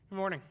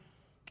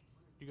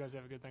You guys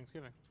have a good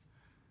Thanksgiving?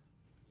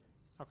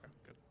 Okay,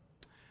 good.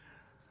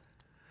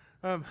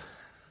 I'm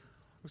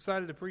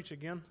excited to preach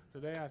again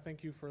today. I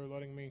thank you for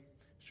letting me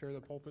share the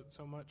pulpit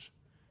so much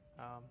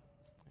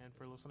and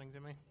for listening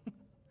to me.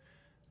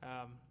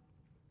 I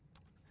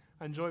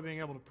enjoy being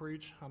able to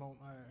preach. I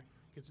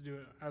get to do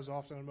it as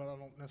often, but I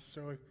don't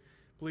necessarily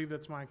believe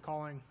that's my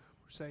calling,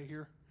 per se,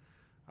 here,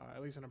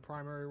 at least in a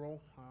primary role.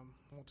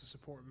 I want to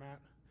support Matt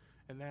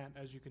in that.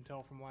 As you can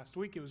tell from last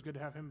week, it was good to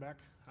have him back.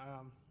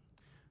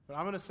 But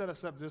I'm going to set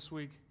us up this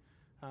week.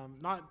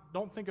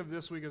 Don't think of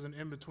this week as an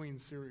in-between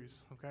series,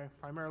 okay?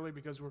 Primarily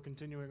because we're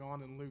continuing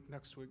on in Luke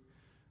next week.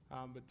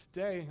 But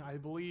today, I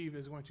believe,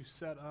 is going to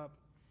set up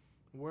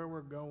where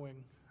we're going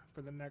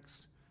for the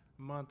next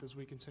month as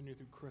we continue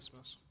through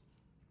Christmas.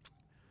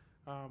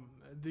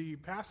 The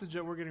passage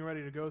that we're getting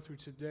ready to go through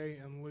today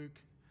in Luke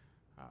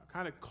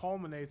kind of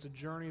culminates a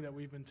journey that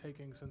we've been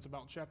taking since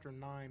about chapter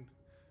 9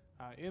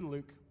 in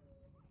Luke,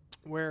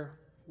 where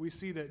we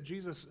see that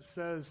Jesus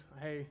says,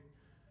 hey,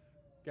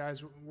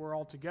 guys, we're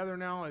all together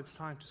now. It's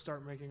time to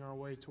start making our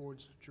way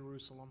towards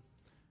Jerusalem.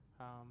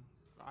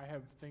 I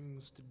have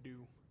things to do.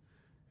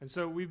 And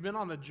so we've been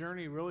on a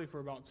journey really for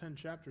about 10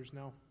 chapters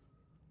now,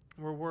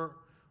 where we're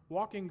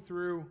walking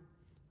through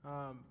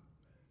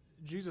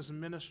Jesus'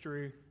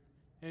 ministry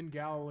in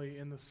Galilee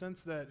in the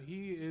sense that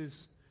he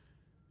is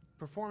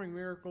performing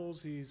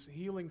miracles, he's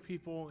healing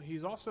people,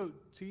 he's also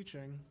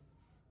teaching,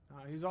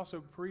 he's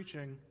also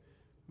preaching,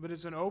 but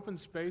it's in open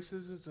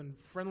spaces, it's in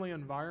friendly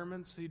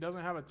environments. He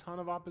doesn't have a ton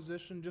of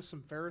opposition, just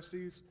some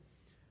Pharisees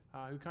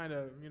who kind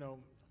of,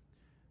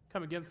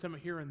 come against him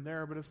here and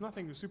there, but it's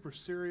nothing super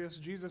serious.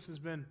 Jesus has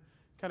been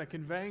kind of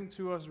conveying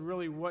to us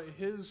really what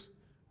his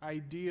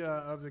idea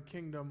of the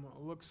kingdom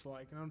looks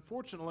like. And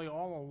unfortunately,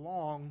 all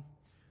along,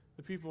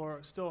 the people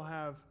still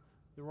have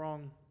the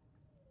wrong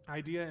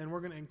idea, and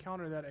we're going to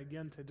encounter that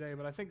again today.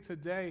 But I think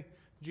today,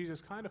 Jesus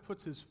kind of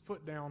puts his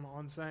foot down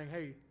on saying,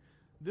 hey,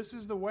 this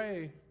is the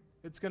way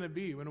it's going to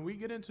be. When we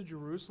get into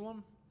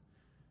Jerusalem,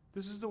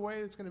 this is the way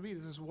it's going to be.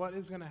 This is what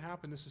is going to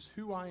happen. This is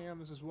who I am.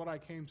 This is what I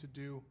came to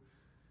do.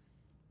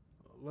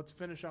 Let's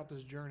finish out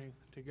this journey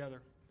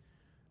together.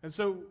 And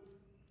so,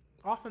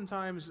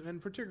 oftentimes,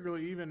 and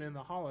particularly even in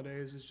the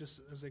holidays, it's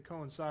just as they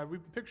coincide, we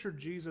picture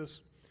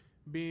Jesus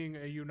being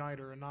a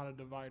uniter and not a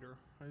divider.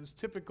 It's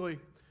typically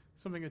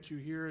something that you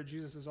hear.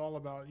 Jesus is all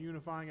about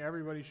unifying.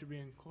 Everybody should be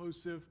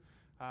inclusive.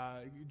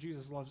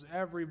 Jesus loves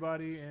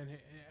everybody,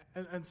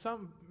 and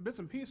some bits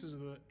and pieces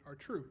of it are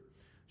true.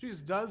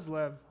 Jesus does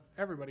love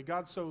everybody.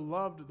 God so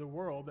loved the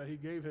world that he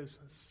gave his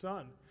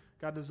son.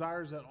 God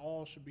desires that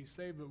all should be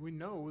saved, but we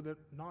know that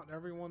not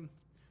everyone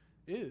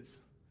is.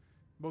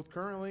 Both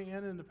currently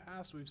and in the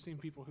past, we've seen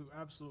people who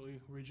absolutely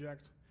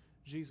reject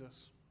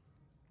Jesus.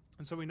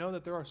 And so we know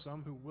that there are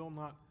some who will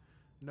not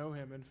know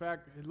him. In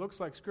fact, it looks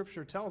like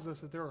Scripture tells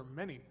us that there are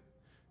many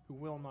who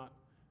will not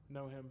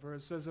know him. For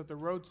it says that the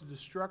road to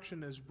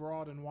destruction is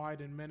broad and wide,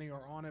 and many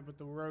are on it, but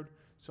the road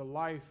to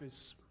life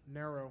is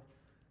narrow,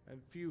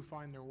 and few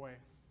find their way.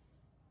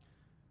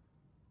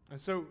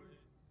 And so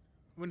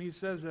when he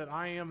says that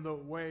I am the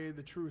way,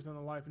 the truth, and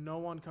the life, no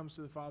one comes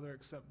to the Father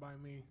except by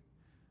me,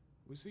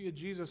 we see a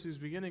Jesus who's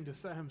beginning to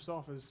set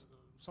himself as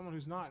someone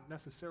who's not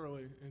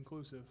necessarily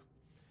inclusive.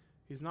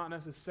 He's not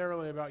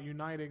necessarily about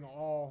uniting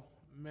all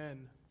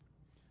men.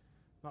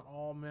 Not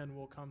all men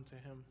will come to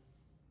him.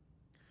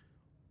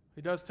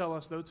 He does tell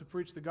us, though, to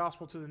preach the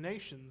gospel to the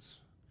nations.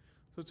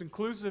 So it's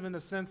inclusive in the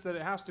sense that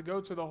it has to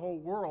go to the whole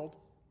world.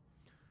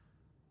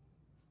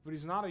 But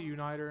he's not a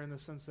uniter in the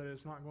sense that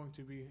it's not going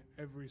to be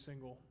every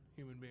single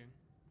human being.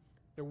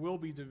 There will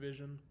be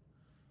division.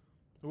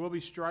 There will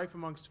be strife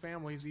amongst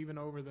families even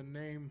over the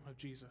name of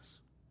Jesus.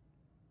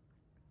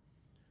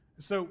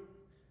 So,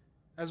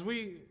 as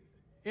we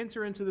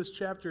enter into this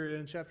chapter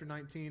in chapter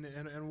 19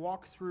 and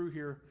walk through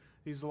here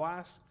these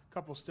last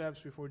couple steps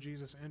before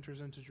Jesus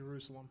enters into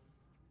Jerusalem,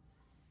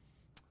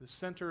 the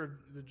center of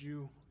the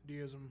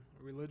Judaism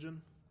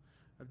religion,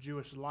 of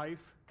Jewish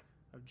life,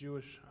 of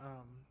Jewish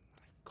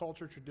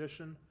culture,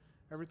 tradition,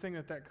 everything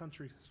that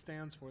country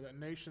stands for, that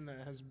nation that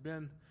has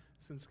been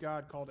since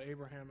God called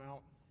Abraham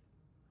out.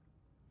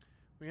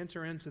 We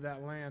enter into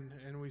that land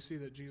and we see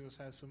that Jesus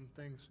has some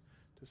things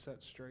to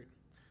set straight.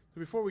 So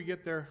before we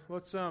get there,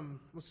 let's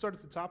start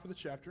at the top of the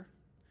chapter,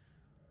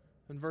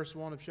 in verse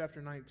 1 of chapter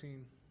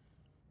 19.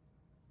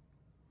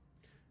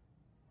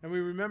 And we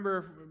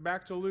remember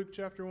back to Luke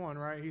chapter 1,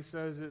 right? He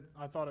says that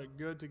I thought it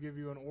good to give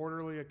you an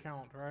orderly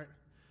account, right?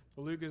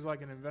 So Luke is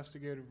like an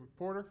investigative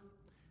reporter.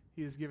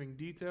 He is giving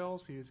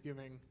details. He is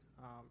giving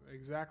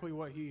exactly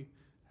what he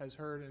has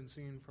heard and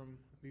seen from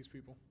these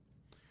people.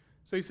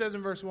 So he says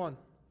in verse 1,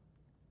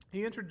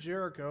 he entered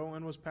Jericho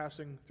and was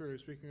passing through,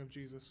 speaking of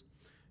Jesus.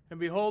 And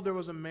behold, there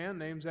was a man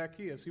named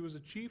Zacchaeus. He was a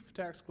chief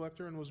tax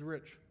collector and was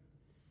rich.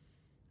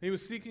 He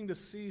was seeking to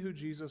see who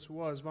Jesus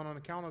was, but on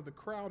account of the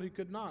crowd he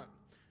could not,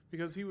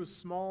 because he was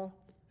small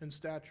in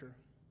stature.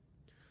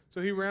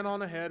 So he ran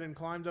on ahead and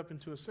climbed up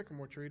into a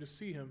sycamore tree to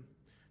see him,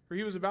 for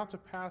he was about to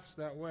pass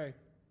that way.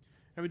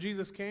 And when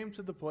Jesus came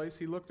to the place,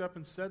 he looked up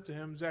and said to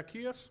him,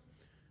 Zacchaeus,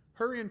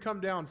 Hurry and come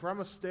down, for I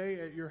must stay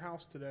at your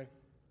house today."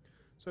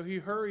 So he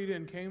hurried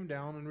and came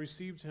down and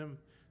received him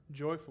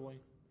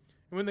joyfully.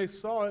 And when they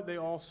saw it, they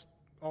all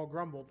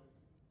grumbled,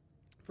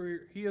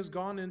 "For he has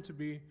gone in to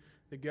be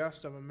the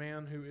guest of a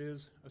man who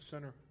is a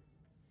sinner."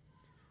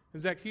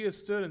 And Zacchaeus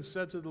stood and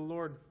said to the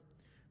Lord,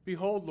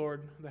 "Behold,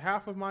 Lord, the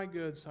half of my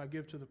goods I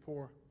give to the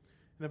poor.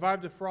 And if I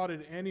have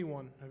defrauded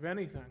anyone of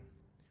anything,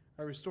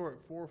 I restore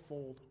it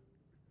fourfold."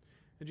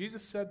 And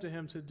Jesus said to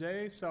him,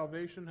 "Today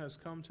salvation has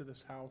come to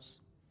this house,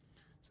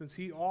 since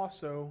he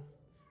also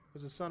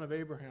was a son of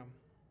Abraham.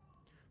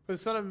 For the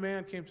Son of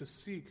Man came to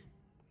seek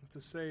and to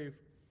save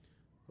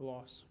the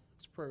lost."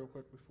 Let's pray real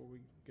quick before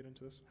we get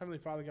into this. Heavenly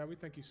Father, God, we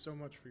thank you so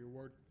much for your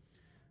word.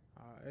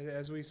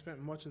 As we spent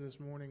much of this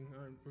morning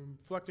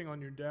reflecting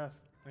on your death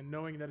and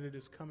knowing that it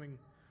is coming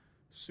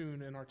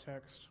soon in our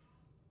text,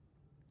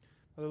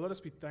 Father, let us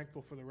be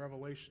thankful for the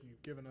revelation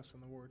you've given us in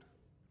the word.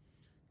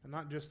 And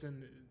not just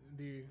in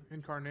the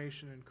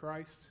incarnation in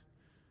Christ,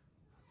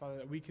 Father,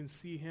 that we can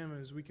see him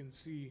as we can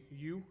see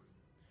you,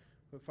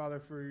 but Father,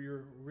 for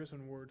your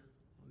written word,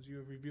 as you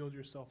have revealed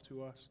yourself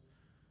to us,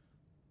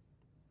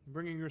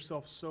 bringing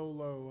yourself so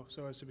low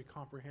so as to be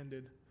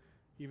comprehended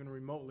even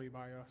remotely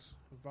by us.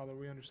 And Father,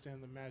 we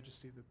understand the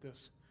majesty that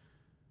this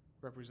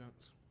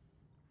represents.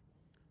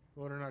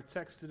 Lord, in our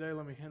text today,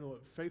 let me handle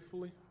it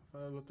faithfully.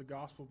 Father, let the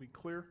gospel be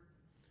clear.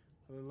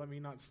 Father, let me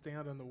not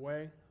stand in the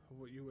way of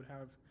what you would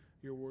have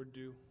your word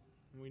do.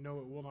 And we know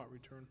it will not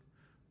return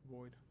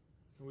void.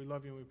 And we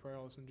love you and we pray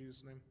all this in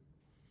Jesus' name.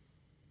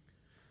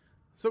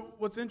 So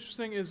what's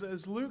interesting is,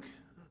 as Luke,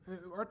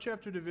 our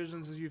chapter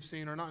divisions, as you've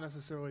seen, are not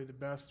necessarily the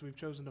best. We've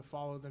chosen to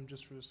follow them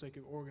just for the sake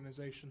of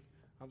organization.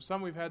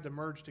 Some we've had to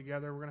merge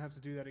together. We're going to have to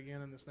do that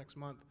again in this next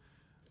month.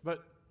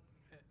 But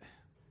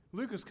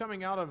Luke is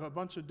coming out of a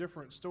bunch of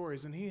different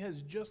stories, and he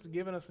has just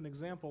given us an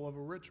example of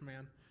a rich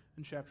man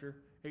in chapter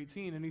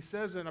 18. And he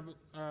says in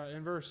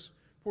verse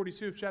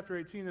 42 of chapter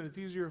 18 that it's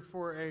easier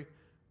for a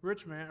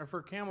rich man, or for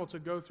a camel to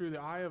go through the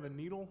eye of a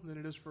needle than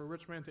it is for a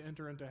rich man to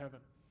enter into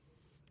heaven.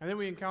 And then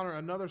we encounter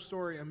another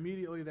story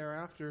immediately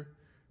thereafter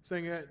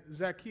saying that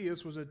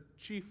Zacchaeus was a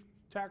chief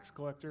tax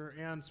collector,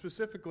 and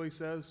specifically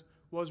says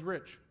was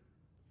rich.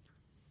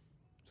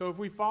 So if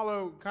we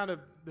follow kind of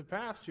the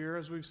past here,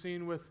 as we've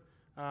seen with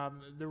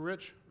the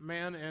rich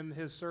man and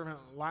his servant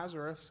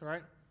Lazarus,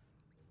 right?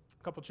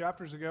 A couple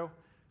chapters ago,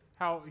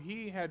 how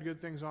he had good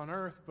things on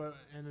earth but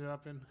ended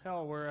up in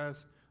hell,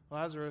 whereas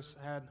Lazarus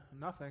had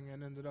nothing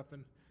and ended up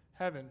in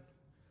heaven.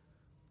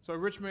 So a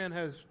rich man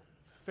has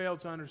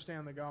failed to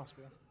understand the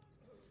gospel.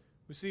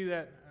 We see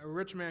that a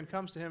rich man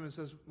comes to him and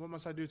says, "What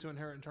must I do to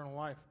inherit eternal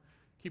life?"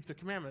 "Keep the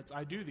commandments."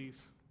 "I do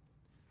these."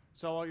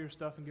 "Sell all your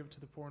stuff and give it to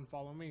the poor and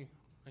follow me."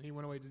 And he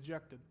went away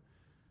dejected.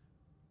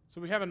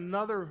 So we have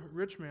another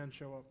rich man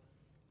show up.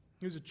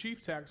 He was a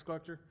chief tax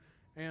collector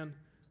and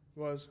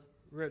was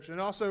rich. And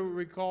also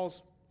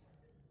recalls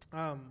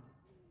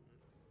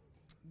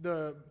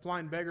the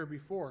blind beggar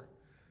before,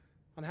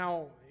 on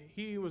how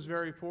he was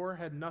very poor,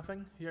 had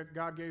nothing, yet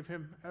God gave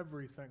him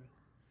everything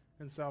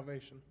in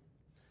salvation.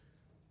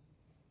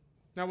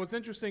 Now what's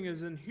interesting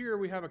is in here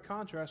we have a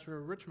contrast where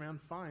a rich man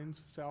finds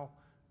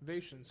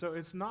salvation. So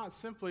it's not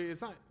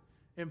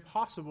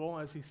impossible,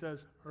 as he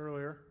says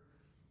earlier.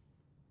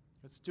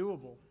 It's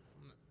doable.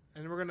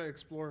 And we're going to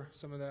explore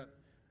some of that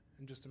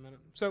in just a minute.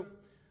 So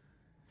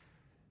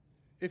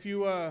if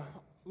you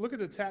look at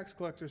the tax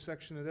collector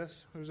section of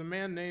this, there's a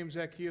man named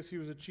Zacchaeus. He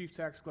was a chief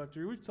tax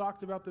collector. We've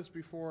talked about this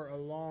before a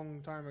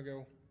long time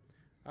ago.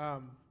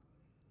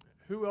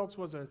 Who else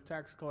was a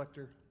tax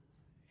collector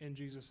in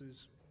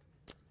Jesus'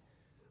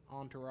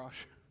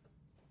 entourage?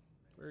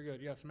 Very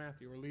good. Yes,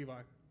 Matthew or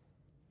Levi.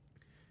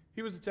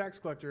 He was a tax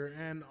collector,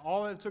 and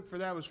all it took for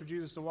that was for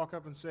Jesus to walk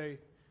up and say,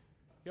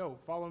 "Yo,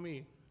 follow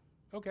me."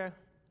 Okay.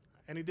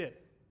 And he did.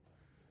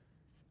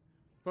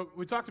 But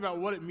we talked about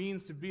what it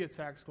means to be a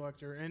tax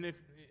collector, and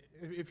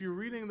if you're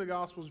reading the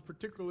Gospels,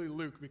 particularly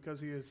Luke, because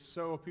he is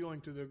so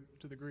appealing to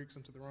the Greeks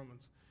and to the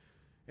Romans,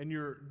 and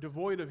you're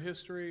devoid of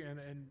history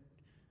and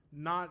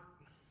not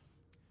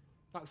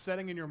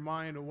setting in your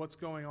mind of what's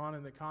going on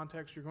in the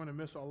context, you're going to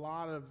miss a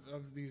lot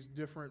of these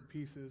different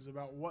pieces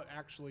about what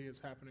actually is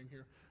happening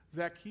here.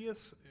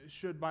 Zacchaeus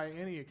should, by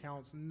any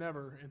accounts,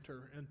 never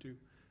enter into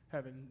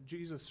heaven.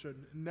 Jesus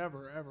should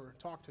never, ever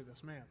talk to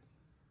this man.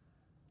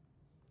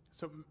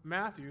 So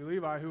Matthew,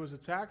 Levi, who was a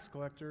tax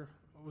collector,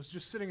 was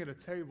just sitting at a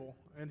table,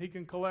 and he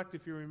can collect,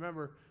 if you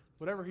remember,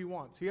 whatever he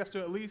wants. He has to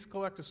at least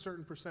collect a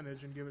certain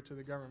percentage and give it to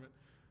the government.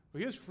 But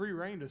he has free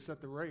reign to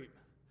set the rate.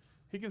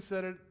 He can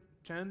set it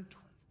 10,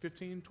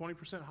 15,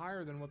 20%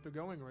 higher than what the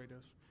going rate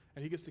is,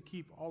 and he gets to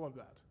keep all of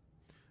that.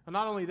 And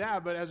not only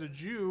that, but as a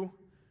Jew,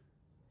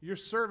 you're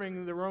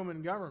serving the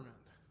Roman government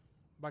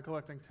by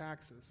collecting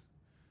taxes.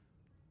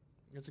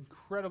 It's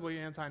incredibly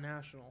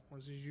anti-national.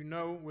 As you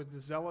know, with the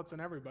zealots and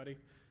everybody,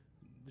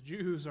 the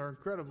Jews are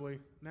incredibly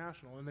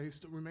national, and they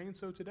still remain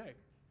so today.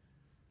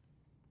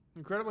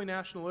 Incredibly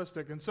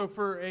nationalistic. And so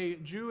for a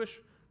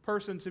Jewish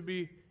person to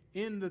be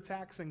in the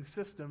taxing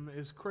system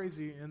is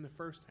crazy in the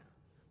first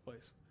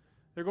place.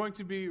 They're going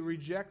to be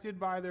rejected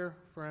by their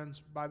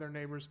friends, by their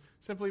neighbors,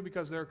 simply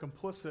because they're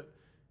complicit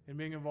in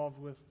being involved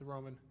with the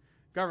Roman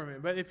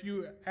government. But if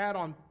you add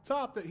on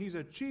top that he's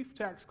a chief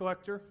tax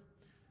collector,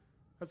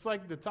 that's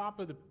like the top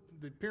of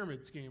the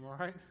pyramid scheme, all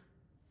right?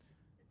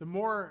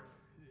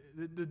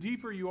 The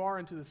deeper you are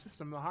into the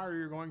system, the higher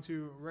you're going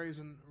to rise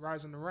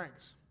in the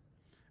ranks.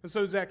 And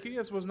so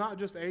Zacchaeus was not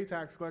just a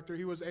tax collector,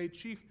 he was a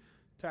chief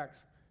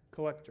tax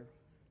collector.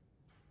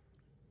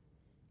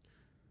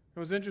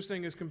 And what's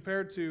interesting is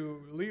compared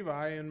to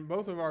Levi, in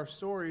both of our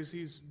stories,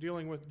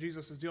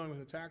 Jesus is dealing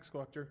with a tax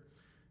collector.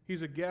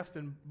 He's a guest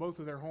in both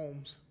of their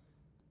homes.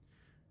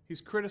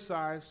 He's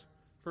criticized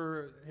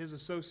for his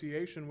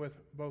association with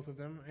both of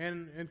them.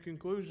 And in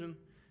conclusion,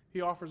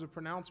 he offers a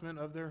pronouncement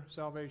of their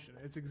salvation.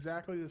 It's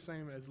exactly the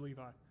same as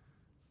Levi.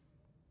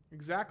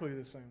 Exactly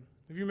the same.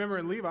 If you remember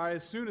in Levi,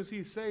 as soon as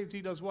he's saved,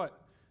 he does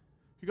what?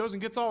 He goes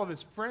and gets all of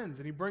his friends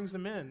and he brings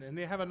them in and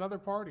they have another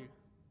party.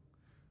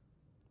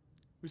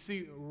 We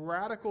see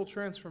radical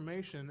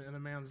transformation in a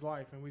man's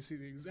life, and we see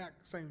the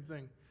exact same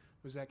thing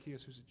with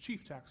Zacchaeus, who's a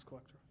chief tax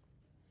collector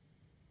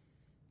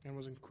and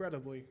was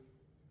incredibly,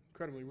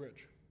 incredibly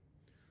rich.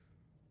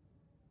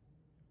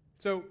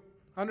 So,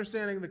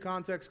 understanding the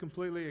context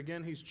completely,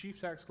 again, he's chief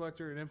tax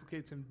collector. It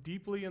implicates him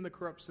deeply in the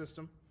corrupt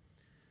system.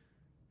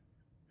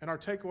 And our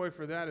takeaway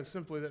for that is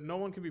simply that no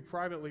one can be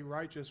privately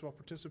righteous while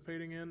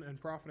participating in and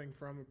profiting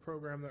from a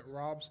program that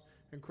robs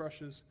and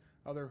crushes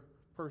other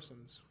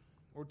persons.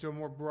 Or to a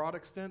more broad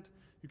extent,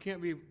 you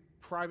can't be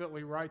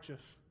privately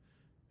righteous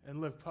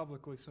and live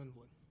publicly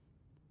sinfully.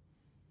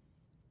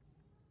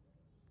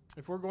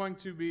 If we're going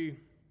to be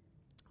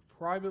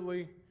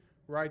privately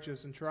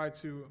righteous and try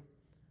to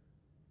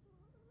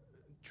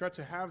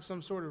have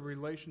some sort of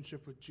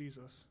relationship with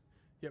Jesus,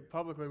 yet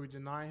publicly we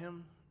deny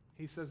him,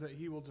 he says that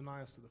he will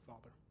deny us to the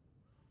Father.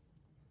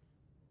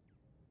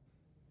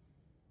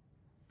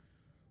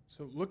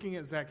 So looking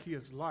at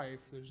Zacchaeus' life,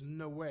 there's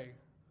no way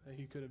that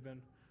he could have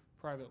been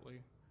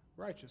privately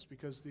righteous,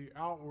 because the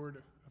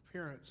outward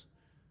appearance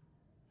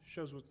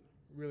shows what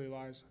really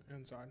lies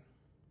inside.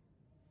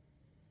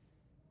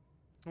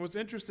 And what's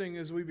interesting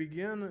is we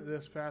begin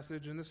this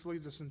passage, and this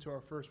leads us into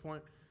our first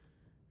point.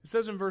 It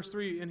says in verse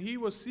 3, "And he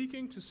was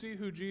seeking to see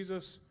who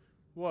Jesus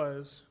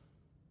was,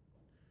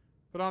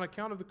 but on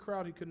account of the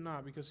crowd he could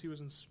not, because he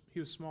was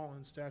small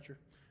in stature.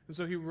 And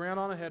so he ran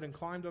on ahead and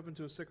climbed up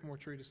into a sycamore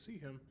tree to see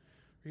him,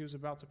 for he was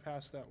about to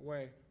pass that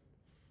way."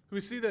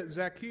 We see that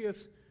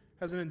Zacchaeus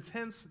has an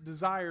intense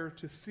desire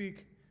to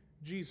seek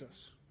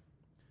Jesus,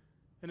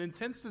 an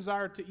intense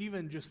desire to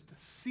even just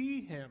see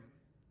him,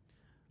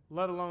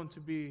 let alone to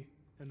be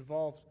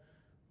involved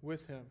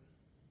with him.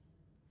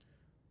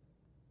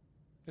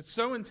 It's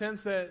so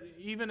intense that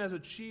even as a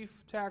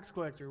chief tax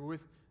collector,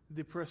 with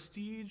the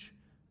prestige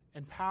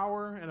and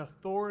power and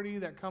authority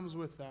that comes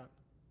with that,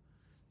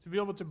 to be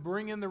able to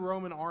bring in the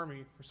Roman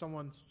army for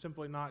someone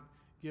simply not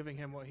giving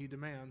him what he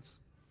demands,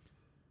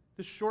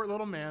 this short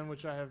little man,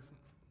 which I have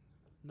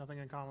nothing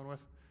in common with,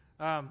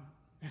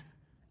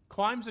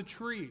 climbs a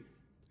tree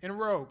in a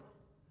robe,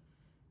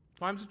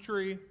 climbs a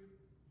tree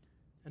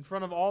in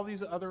front of all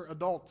these other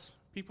adults,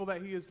 people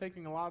that he is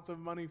taking lots of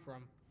money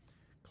from,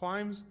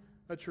 climbs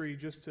a tree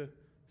just to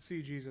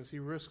see Jesus. He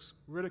risks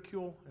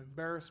ridicule,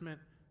 embarrassment,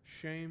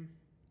 shame.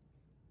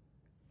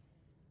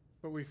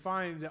 But we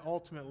find that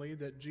ultimately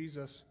that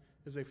Jesus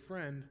is a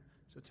friend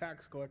to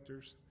tax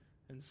collectors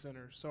and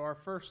sinners. So our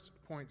first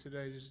point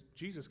today is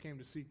Jesus came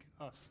to seek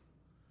us.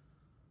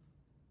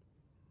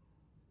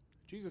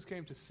 Jesus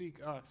came to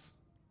seek us.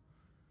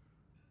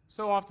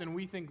 So often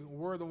we think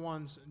we're the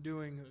ones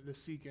doing the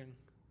seeking.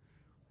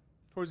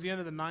 Towards the end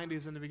of the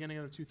 90s and the beginning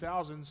of the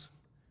 2000s,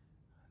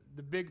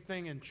 the big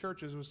thing in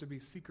churches was to be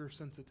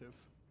seeker-sensitive.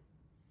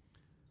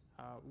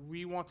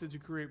 We wanted to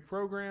create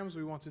programs.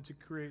 We wanted to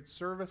create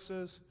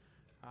services.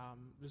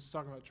 This is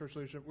talking about church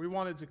leadership. We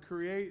wanted to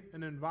create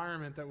an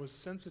environment that was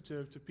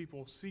sensitive to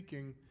people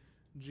seeking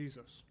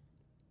Jesus.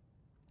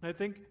 And I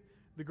think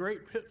the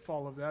great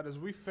pitfall of that is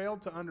we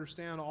failed to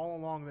understand all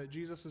along that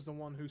Jesus is the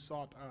one who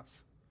sought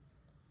us.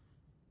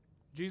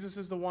 Jesus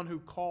is the one who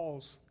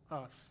calls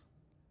us.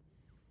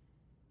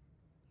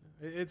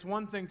 It's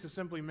one thing to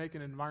simply make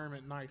an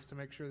environment nice, to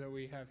make sure that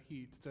we have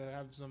heat, to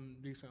have some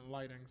decent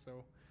lighting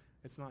so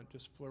it's not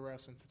just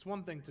fluorescence. It's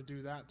one thing to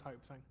do that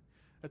type thing.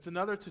 It's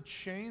another to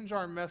change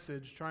our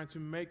message, trying to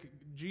make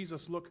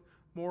Jesus look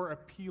more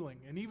appealing.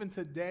 And even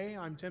today,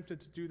 I'm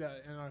tempted to do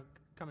that in a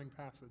coming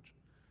passage.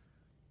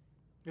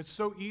 It's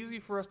so easy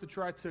for us to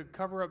try to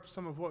cover up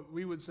some of what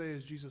we would say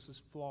is Jesus'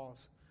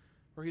 flaws,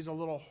 where he's a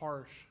little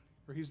harsh,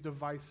 where he's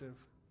divisive,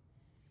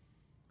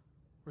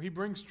 where he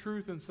brings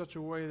truth in such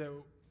a way that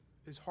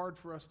is hard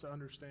for us to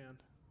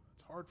understand.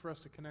 It's hard for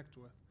us to connect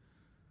with.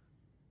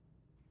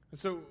 And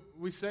so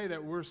we say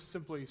that we're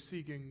simply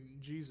seeking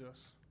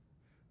Jesus.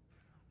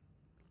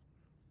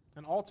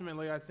 And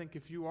ultimately, I think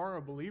if you are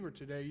a believer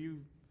today,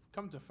 you've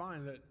come to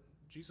find that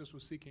Jesus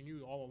was seeking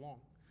you all along.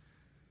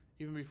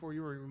 Even before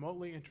you were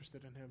remotely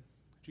interested in him,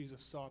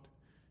 Jesus sought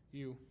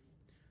you.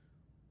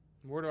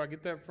 And where do I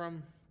get that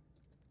from?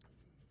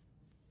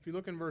 If you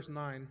look in verse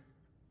 9, it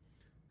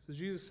says,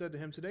 Jesus said to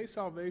him, "Today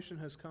salvation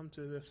has come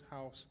to this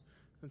house,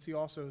 since he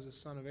also is a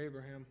son of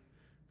Abraham.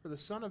 For the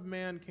Son of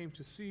Man came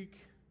to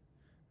seek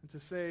and to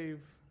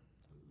save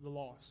the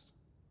lost."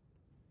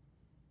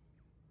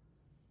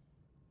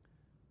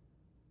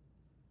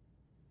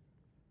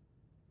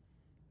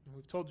 And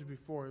we've told you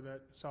before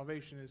that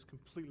salvation is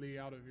completely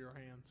out of your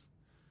hands.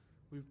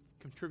 We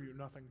contribute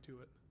nothing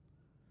to it.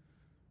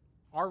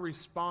 Our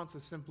response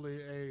is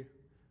simply a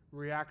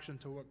reaction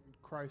to what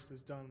Christ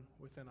has done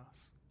within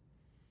us.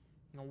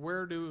 Now,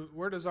 where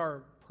does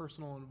our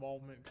personal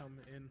involvement come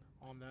in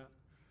on that?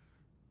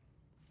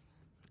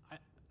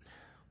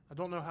 I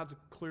don't know how to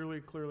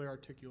clearly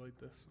articulate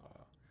this.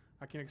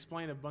 I can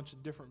explain a bunch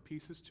of different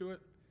pieces to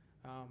it.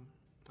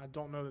 I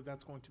don't know that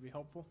that's going to be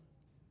helpful.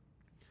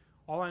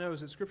 All I know is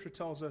that Scripture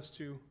tells us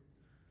to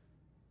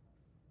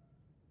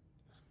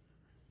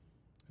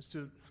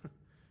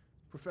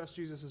profess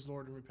Jesus as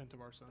Lord and repent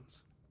of our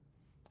sins.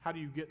 How do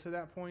you get to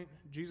that point?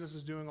 Jesus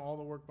is doing all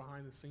the work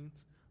behind the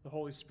scenes. The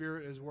Holy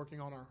Spirit is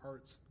working on our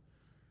hearts.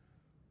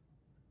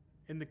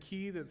 And the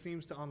key that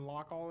seems to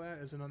unlock all that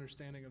is an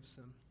understanding of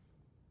sin.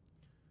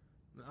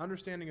 An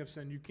understanding of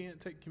sin. You can't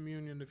take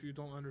communion if you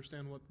don't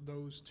understand what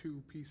those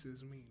two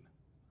pieces mean.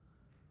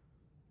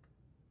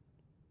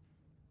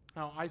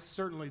 Now, I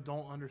certainly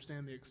don't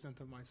understand the extent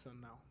of my sin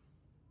now.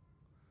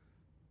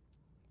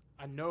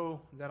 I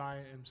know that I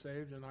am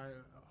saved, and I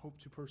hope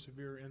to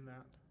persevere in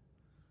that.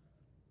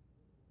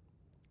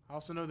 I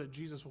also know that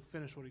Jesus will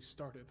finish what he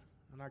started,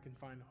 and I can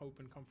find hope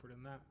and comfort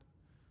in that.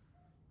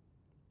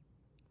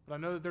 But I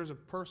know that there's a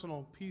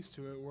personal piece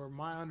to it where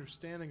my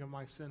understanding of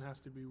my sin has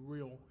to be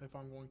real if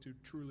I'm going to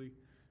truly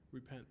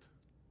repent.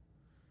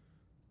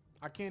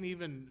 I can't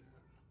even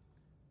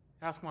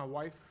ask my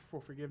wife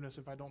for forgiveness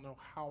if I don't know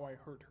how I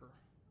hurt her.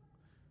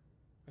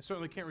 I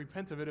certainly can't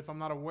repent of it if I'm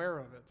not aware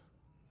of it.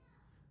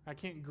 I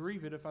can't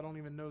grieve it if I don't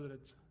even know that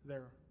it's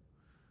there.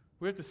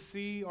 We have to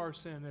see our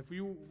sin. If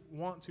you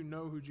want to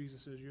know who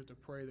Jesus is, you have to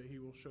pray that he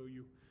will show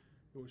you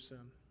your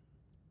sin.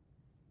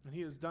 And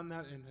he has done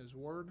that in his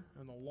word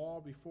and the law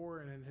before,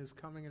 and in his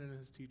coming and in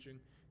his teaching.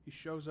 He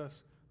shows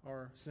us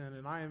our sin,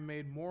 and I am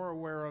made more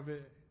aware of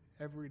it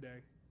every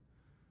day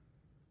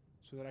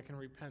so that I can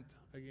repent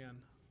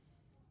again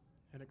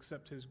and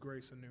accept his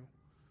grace anew.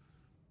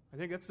 I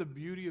think that's the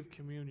beauty of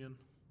communion,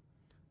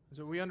 is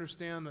that we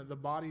understand that the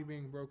body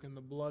being broken, the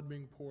blood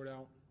being poured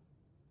out,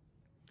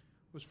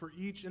 was for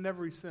each and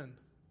every sin.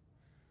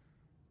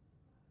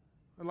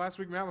 And last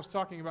week, Matt was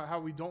talking about how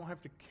we don't have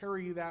to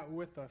carry that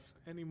with us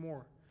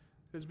anymore.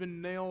 It has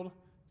been nailed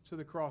to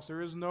the cross.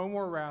 There is no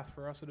more wrath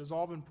for us. It has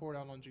all been poured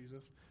out on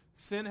Jesus.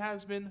 Sin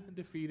has been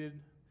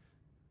defeated.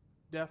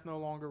 Death no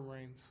longer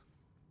reigns.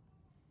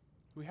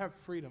 We have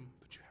freedom,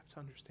 but you have to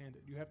understand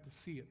it. You have to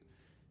see it.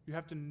 You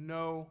have to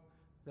know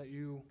that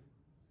you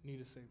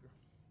need a Savior,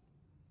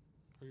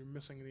 or you're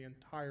missing the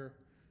entire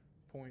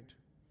point.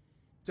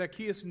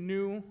 Zacchaeus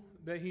knew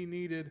that he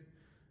needed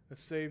a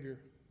Savior.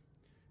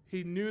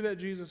 He knew that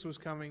Jesus was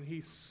coming.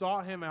 He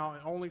sought him out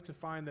only to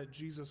find that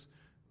Jesus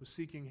was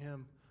seeking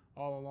him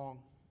all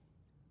along.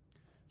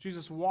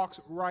 Jesus walks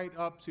right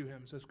up to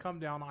him, says, "Come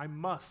down, I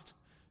must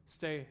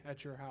stay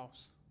at your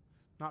house."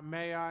 Not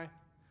may I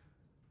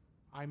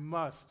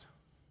must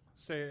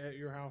stay at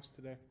your house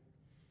today.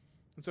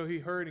 And so he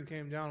hurried and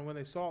came down, and when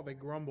they saw it, they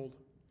grumbled.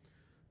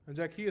 And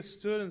Zacchaeus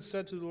stood and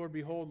said to the Lord,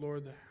 "Behold,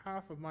 Lord, the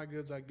half of my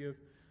goods I give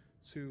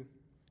to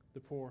the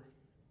poor."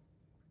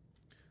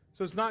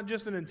 So it's not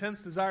just an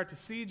intense desire to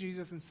see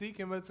Jesus and seek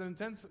him, but it's an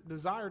intense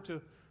desire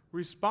to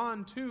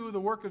respond to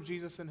the work of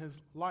Jesus in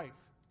his life.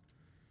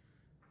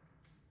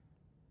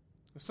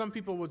 Some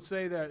people would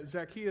say that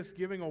Zacchaeus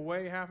giving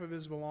away half of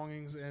his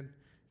belongings and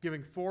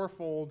giving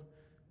fourfold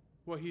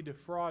what he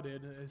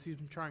defrauded as he's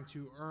been trying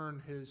to earn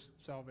his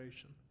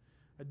salvation.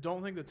 I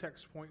don't think the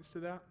text points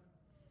to that.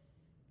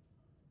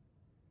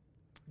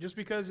 Just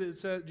because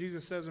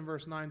Jesus says in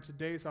verse 9,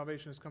 "Today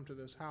salvation has come to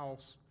this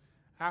house,"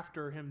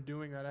 after him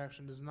doing that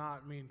action does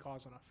not mean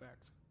cause and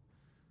effect.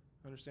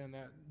 Understand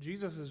that.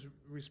 Jesus'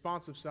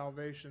 response of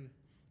salvation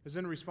is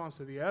in response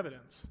to the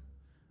evidence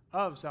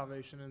of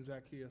salvation in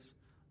Zacchaeus'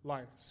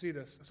 life. See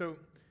this. So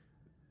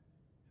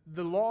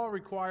the law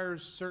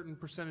requires certain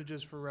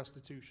percentages for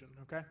restitution,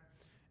 okay?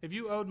 If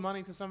you owed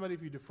money to somebody,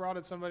 if you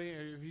defrauded somebody,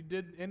 if you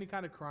did any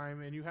kind of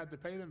crime and you had to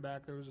pay them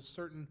back, there was a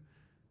certain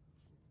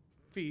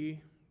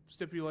fee,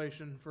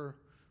 stipulation for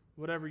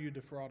whatever you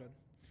defrauded.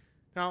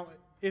 Now,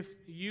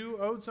 if you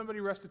owed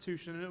somebody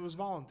restitution and it was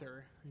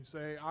voluntary, you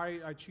say,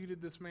 I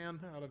cheated this man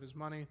out of his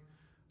money,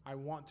 I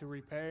want to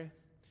repay,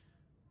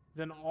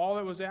 then all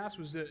that was asked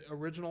was the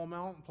original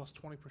amount plus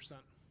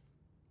 20%.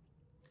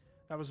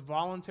 That was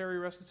voluntary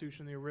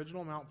restitution, the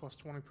original amount plus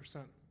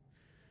 20%.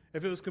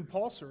 If it was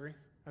compulsory,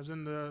 as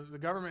in the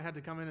government had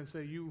to come in and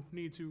say, you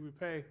need to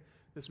repay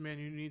this man,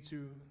 you need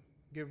to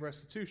give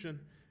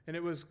restitution, and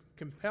it was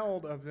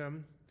compelled of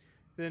them,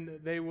 then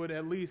they would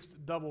at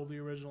least double the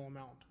original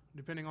amount.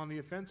 Depending on the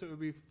offense, it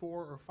would be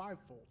 4 or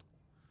 5-fold.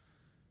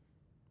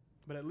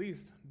 But at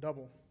least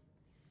double.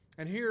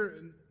 And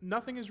here,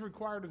 nothing is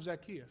required of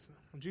Zacchaeus.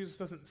 Jesus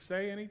doesn't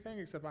say anything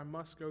except, I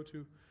must go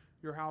to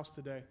your house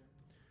today.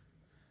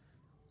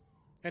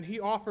 And he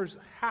offers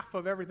half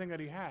of everything that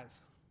he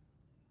has.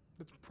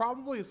 It's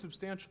probably a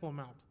substantial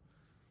amount.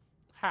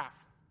 Half.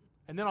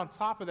 And then on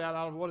top of that,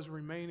 out of what is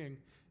remaining,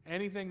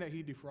 anything that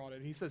he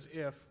defrauded. He says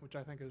if, which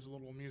I think is a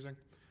little amusing.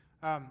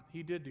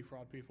 He did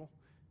defraud people.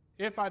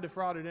 If I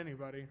defrauded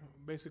anybody,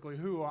 basically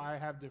who I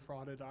have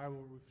defrauded, I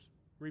will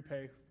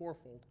repay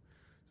fourfold.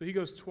 So he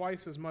goes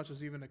twice as much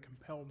as even a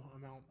compelled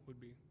amount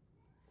would be.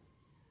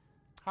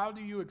 How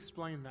do you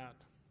explain that?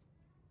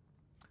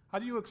 How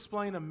do you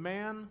explain a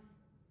man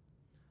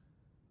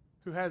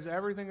who has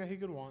everything that he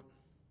could want,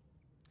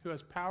 who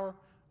has power,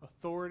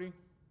 authority,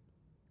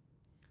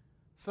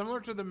 similar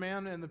to the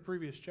man in the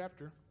previous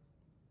chapter?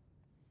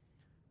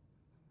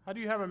 How do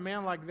you have a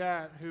man like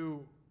that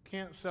who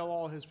can't sell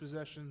all his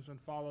possessions and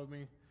follow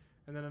me,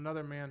 and then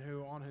another man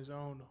who on his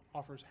own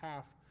offers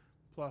half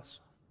plus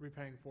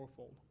repaying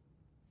fourfold?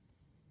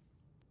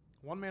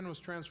 One man was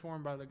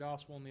transformed by the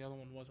gospel and the other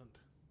one wasn't.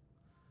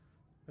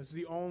 That's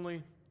the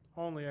only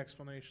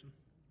explanation.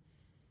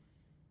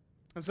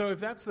 And so if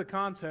that's the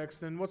context,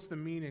 then what's the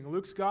meaning?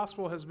 Luke's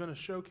gospel has been a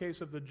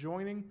showcase of the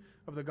joining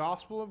of the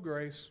gospel of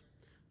grace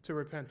to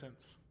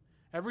repentance.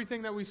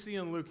 Everything that we see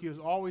in Luke, he is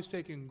always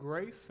taking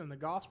grace and the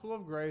gospel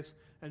of grace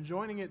and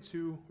joining it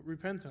to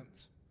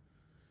repentance.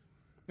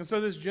 And so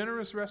this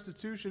generous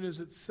restitution is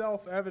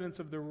itself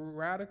evidence of the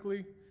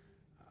radically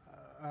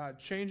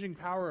changing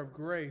power of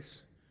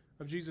grace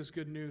of Jesus'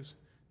 good news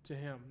to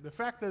him. The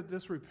fact that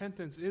this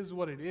repentance is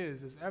what it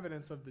is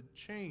evidence of the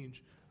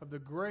change, of the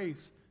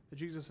grace that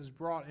Jesus has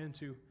brought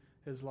into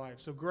his life.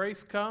 So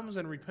grace comes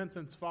and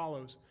repentance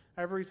follows.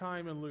 Every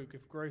time in Luke,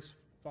 if grace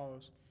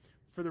follows.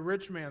 For the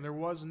rich man, there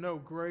was no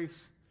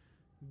grace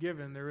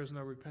given. There is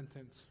no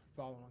repentance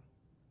following.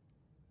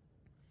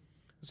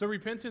 So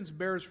repentance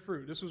bears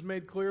fruit. This was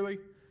made clearly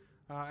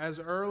as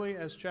early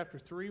as chapter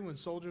 3 when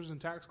soldiers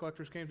and tax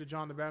collectors came to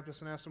John the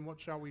Baptist and asked him,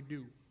 what shall we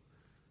do?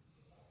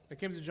 They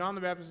came to John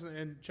the Baptist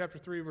in chapter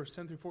 3, verse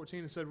 10 through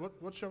 14 and said,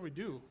 what shall we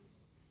do?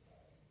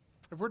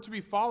 If we're to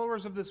be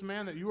followers of this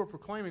man that you are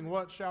proclaiming,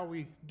 what shall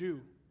we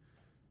do?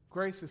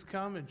 Grace has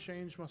come and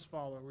change must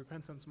follow.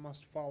 Repentance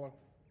must follow.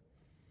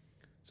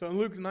 So in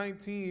Luke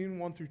 19,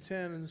 1 through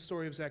 10, in the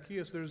story of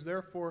Zacchaeus, there's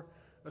therefore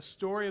a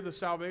story of the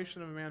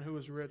salvation of a man who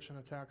was rich and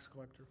a tax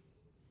collector.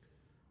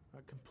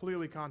 That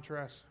completely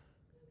contrasts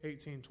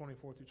 18,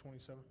 24 through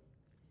 27.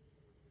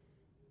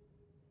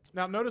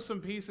 Now notice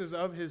some pieces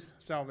of his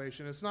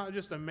salvation. It's not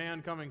just a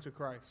man coming to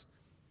Christ.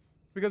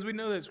 Because we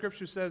know that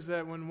Scripture says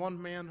that when one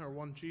man or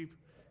one sheep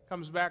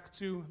comes back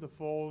to the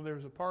fold,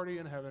 there's a party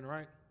in heaven,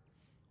 right?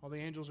 All the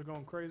angels are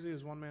going crazy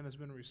as one man has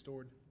been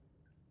restored.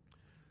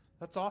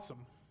 That's awesome.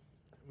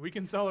 We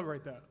can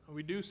celebrate that.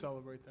 We do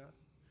celebrate that.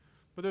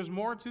 But there's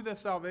more to that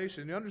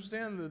salvation. You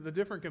understand the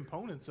different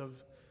components of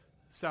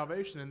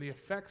salvation and the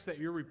effects that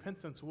your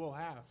repentance will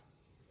have.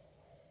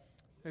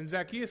 In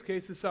Zacchaeus'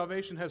 case, his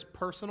salvation has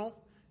personal.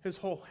 His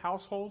whole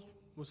household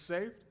was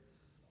saved.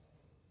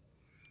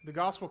 The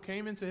gospel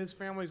came into his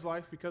family's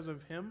life because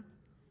of him.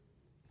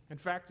 In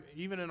fact,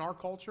 even in our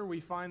culture,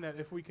 we find that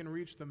if we can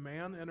reach the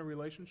man in a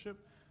relationship,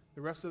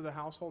 the rest of the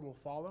household will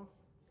follow.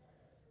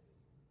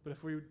 But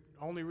if we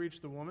only reach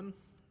the woman,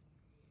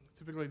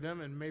 typically them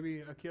and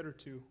maybe a kid or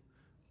two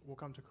will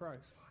come to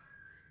Christ.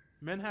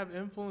 Men have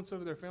influence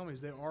over their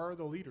families. They are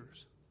the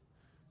leaders.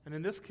 And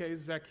in this case,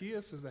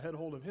 Zacchaeus, as the head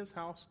hold of his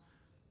house,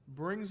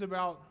 brings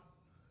about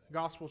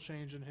gospel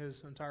change in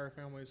his entire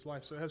family's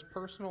life. So it has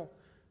personal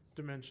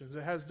dimensions.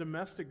 It has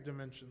domestic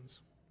dimensions.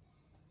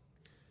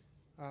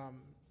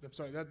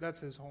 That's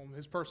his home.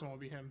 His personal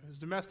would be him. His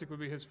domestic would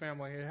be his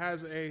family. It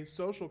has a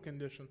social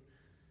condition.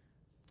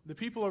 The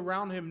people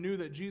around him knew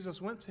that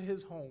Jesus went to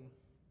his home,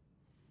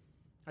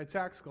 a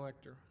tax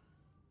collector.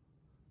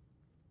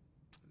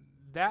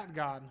 That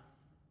God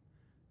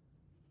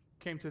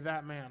came to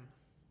that man.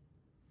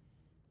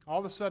 All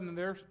of a sudden,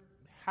 they're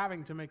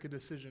having to make a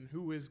decision.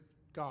 Who is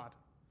God?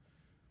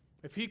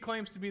 If he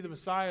claims to be the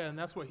Messiah and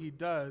that's what he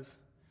does,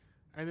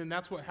 and then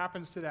that's what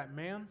happens to that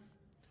man,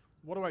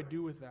 what do I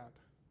do with that?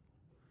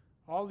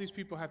 All these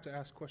people have to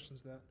ask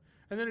questions that.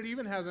 And then it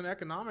even has an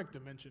economic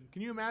dimension.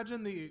 Can you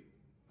imagine the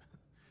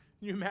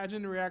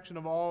reaction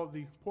of all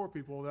the poor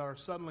people that are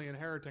suddenly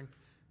inheriting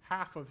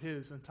half of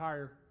his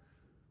entire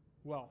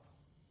wealth?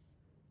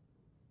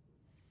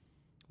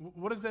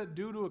 What does that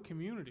do to a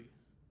community?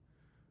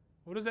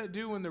 What does that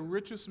do when the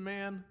richest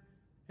man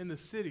in the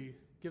city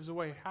gives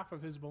away half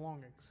of his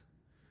belongings?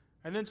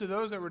 And then to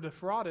those that were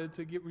defrauded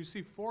to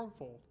receive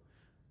fourfold.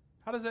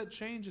 How does that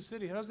change a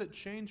city? How does that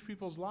change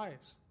people's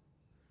lives?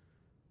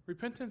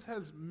 Repentance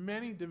has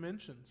many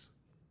dimensions.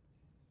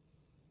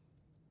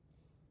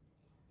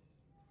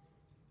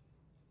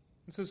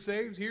 And so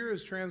saved here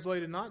is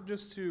translated not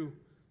just to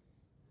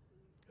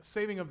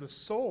saving of the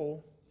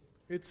soul,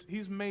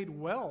 he's made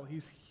well,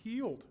 he's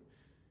healed,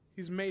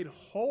 he's made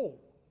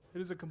whole.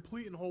 It is a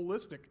complete and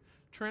holistic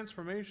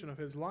transformation of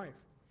his life.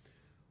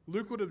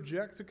 Luke would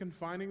object to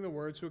confining the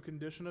word to a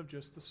condition of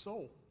just the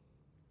soul.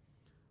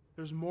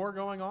 There's more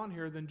going on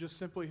here than just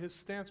simply his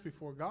stance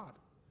before God.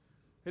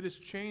 It has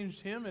changed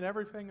him and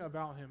everything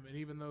about him, and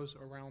even those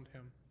around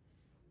him.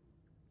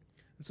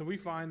 And so we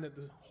find that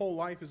the whole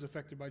life is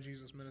affected by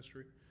Jesus'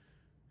 ministry.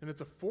 And it's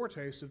a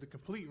foretaste of the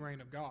complete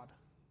reign of God.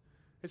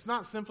 It's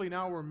not simply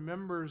now we're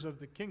members of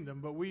the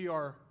kingdom, but we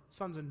are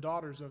sons and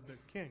daughters of the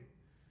King.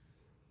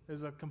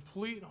 There's a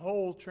complete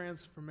whole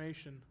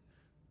transformation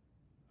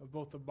of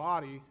both the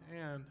body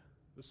and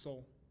the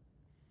soul.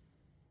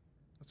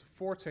 It's a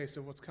foretaste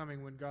of what's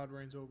coming when God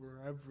reigns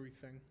over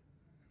everything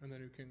in the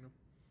new kingdom.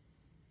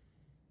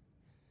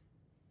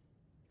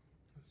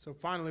 So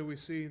finally we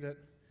see that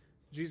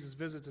Jesus'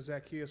 visit to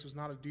Zacchaeus was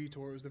not a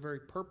detour. It was the very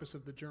purpose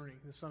of the journey.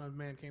 The Son of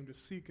Man came to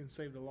seek and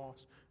save the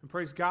lost. And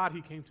praise God,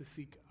 he came to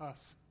seek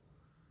us.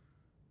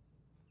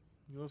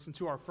 You listen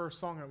to our first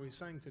song that we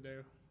sang today.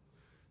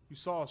 You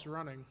saw us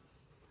running.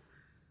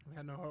 We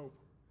had no hope.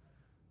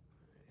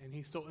 And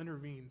he still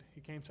intervened.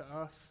 He came to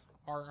us.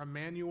 Our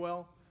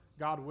Emmanuel,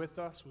 God with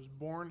us, was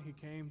born. He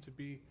came to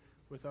be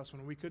with us.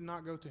 When we could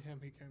not go to him,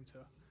 he came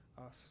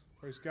to us.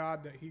 Praise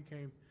God that he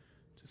came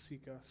to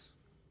seek us.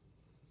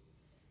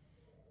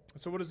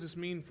 So what does this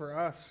mean for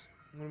us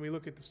when we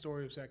look at the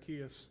story of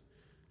Zacchaeus?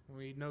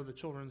 We know the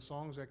children's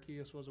song,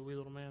 Zacchaeus was a wee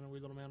little man, and a wee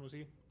little man was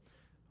he.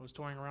 I was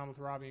toying around with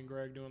Robbie and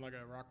Greg doing like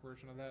a rock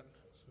version of that.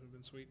 So it would have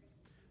been sweet.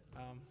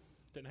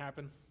 Didn't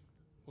happen.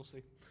 We'll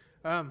see.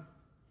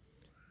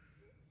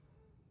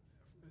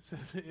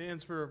 It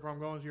ends for I'm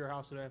going to your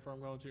house today, for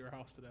I'm going to your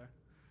house today.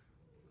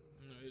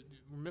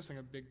 We're missing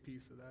a big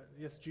piece of that.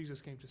 Yes,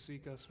 Jesus came to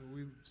seek us.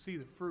 We see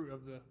the fruit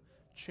of the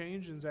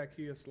change in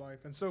Zacchaeus' life.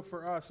 And so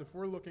for us, if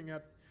we're looking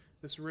at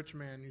this rich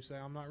man, you say,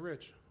 I'm not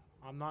rich.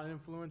 I'm not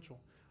influential.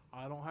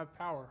 I don't have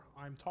power.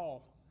 I'm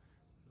tall.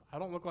 I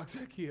don't look like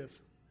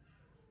Zacchaeus.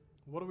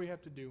 What do we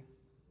have to do?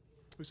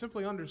 We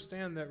simply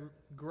understand that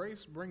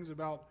grace brings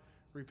about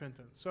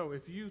repentance. So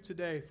if you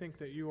today think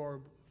that you are a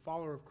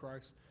follower of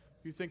Christ,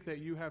 you think that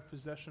you have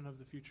possession of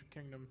the future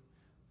kingdom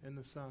in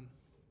the Son,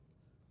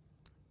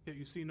 yet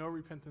you see no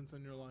repentance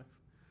in your life,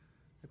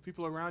 if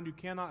people around you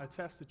cannot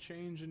attest to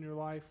change in your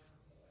life,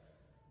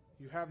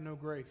 you have no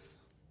grace.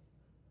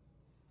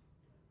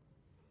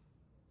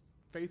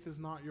 Faith is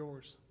not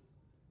yours.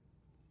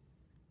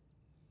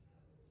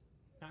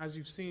 As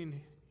you've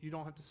seen, you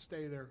don't have to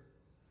stay there.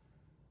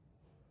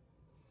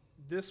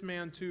 This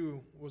man too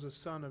was a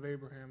son of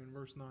Abraham in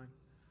verse 9.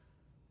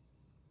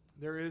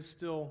 There is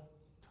still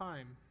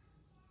time.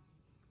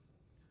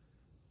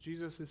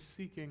 Jesus is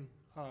seeking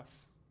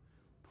us.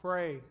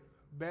 Pray,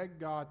 beg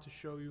God to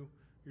show you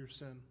your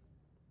sin.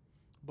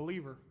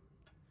 Believer,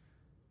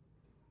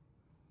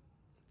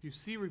 if you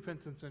see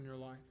repentance in your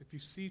life, if you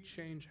see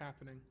change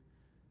happening,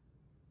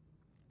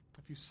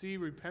 if you see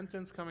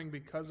repentance coming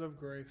because of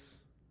grace,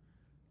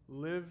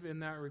 live in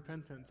that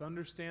repentance.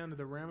 Understand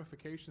the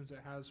ramifications it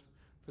has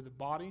for the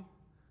body,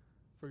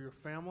 for your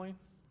family,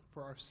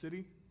 for our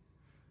city.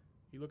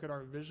 You look at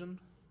our vision.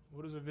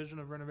 What is a vision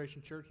of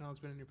Renovation Church? Now it's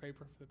been in your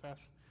paper for the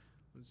past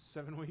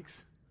 7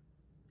 weeks.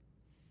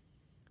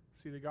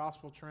 See the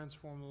gospel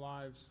transform the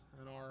lives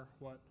and our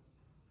what?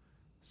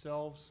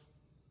 Selves.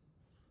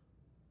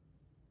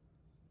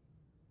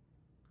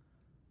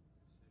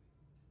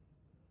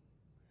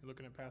 You're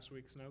looking at past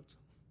week's notes.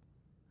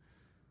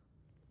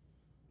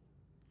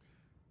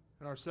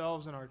 And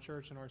ourselves and our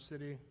church and our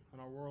city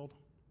and our world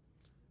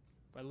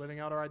by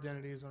living out our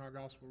identities and our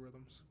gospel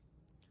rhythms.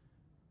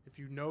 If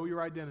you know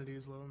your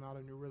identities, live them out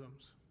in your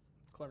rhythms.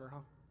 Clever,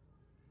 huh?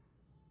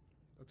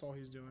 That's all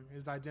he's doing.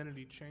 His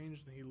identity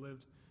changed, and he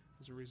lived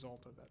as a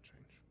result of that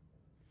change.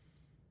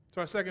 So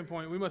our second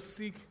point, we must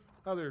seek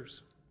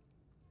others.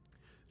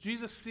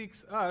 Jesus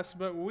seeks us,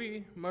 but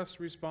we must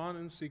respond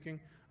in seeking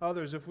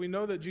others. If we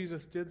know that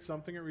Jesus did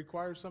something, it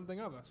requires something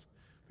of us.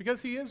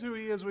 Because he is who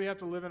he is, we have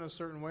to live in a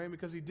certain way, and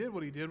because he did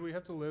what he did, we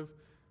have to live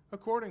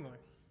accordingly.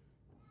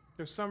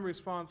 There's some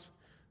response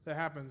that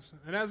happens.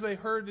 And as they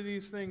heard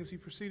these things, he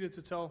proceeded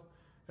to tell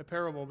a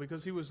parable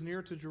because he was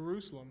near to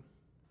Jerusalem.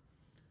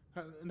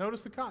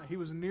 Notice the comment. He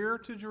was near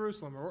to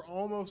Jerusalem. We're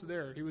almost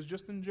there. He was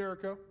just in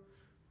Jericho.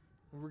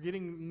 We're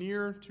getting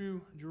near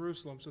to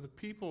Jerusalem. So the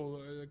people,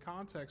 the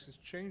context is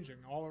changing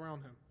all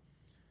around him.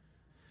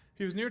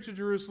 He was near to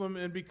Jerusalem,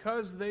 and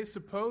because they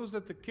supposed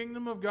that the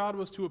kingdom of God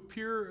was to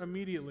appear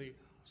immediately.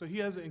 So he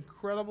has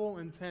incredible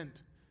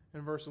intent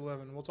in verse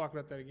 11. We'll talk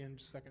about that again in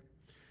just a second.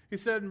 He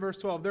said in verse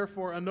 12,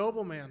 therefore a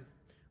nobleman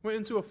went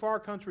into a far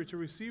country to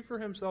receive for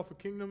himself a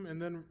kingdom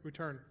and then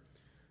return.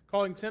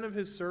 Calling 10 of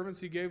his servants,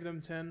 he gave them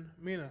 10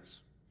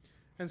 minas,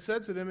 and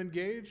said to them,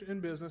 engage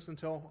in business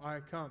until I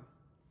come.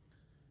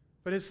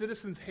 But his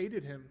citizens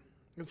hated him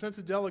and sent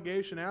a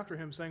delegation after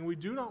him, saying, we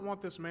do not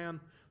want this man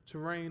to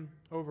reign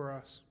over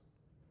us.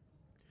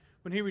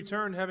 When he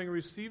returned, having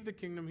received the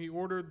kingdom, he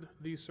ordered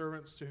these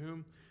servants to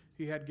whom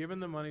he had given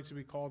the money to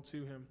be called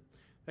to him,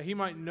 that he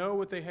might know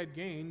what they had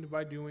gained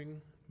by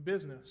doing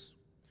business.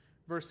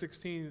 Verse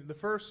 16, the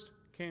first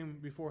came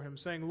before him,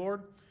 saying,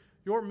 Lord,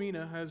 your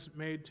mina has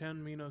made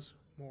 10 minas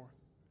more.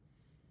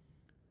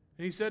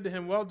 And he said to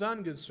him, Well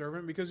done, good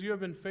servant, because you have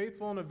been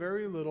faithful in a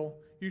very little,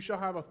 you shall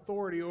have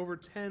authority over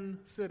 10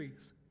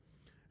 cities.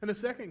 And a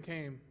second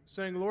came,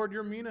 saying, Lord,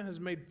 your mina has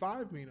made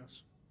 5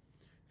 minas.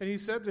 And he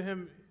said to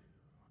him,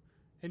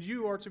 And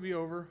you are to be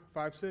over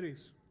 5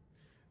 cities.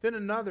 Then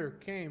another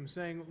came,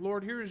 saying,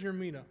 Lord, here is your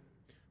mina,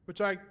 which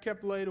I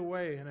kept laid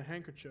away in a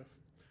handkerchief.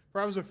 For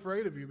I was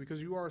afraid of you,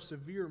 because you are a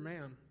severe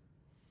man.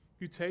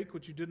 You take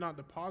what you did not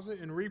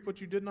deposit, and reap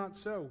what you did not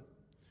sow.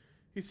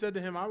 He said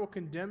to him, I will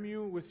condemn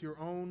you with your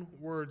own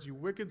words, you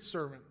wicked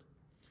servant.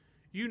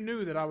 You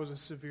knew that I was a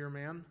severe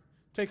man,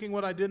 taking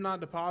what I did not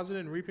deposit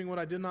and reaping what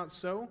I did not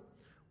sow.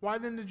 Why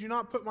then did you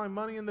not put my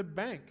money in the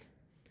bank?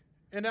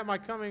 And at my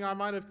coming I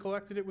might have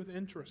collected it with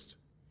interest.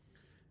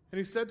 And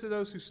he said to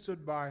those who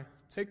stood by,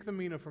 Take the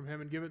mina from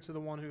him and give it to the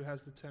one who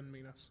has the 10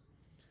 minas.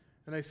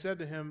 And they said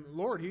to him,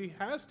 Lord, he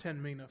has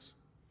 10 minas.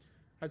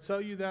 I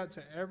tell you that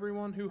to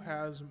everyone who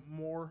has,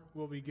 more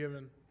will be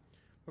given.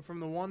 But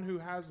from the one who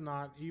has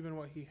not, even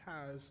what he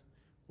has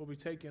will be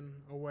taken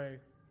away.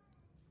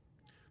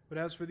 But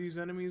as for these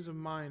enemies of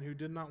mine who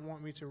did not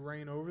want me to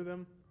reign over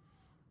them,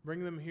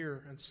 bring them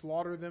here and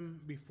slaughter them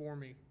before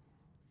me.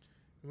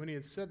 And when he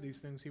had said these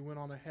things, he went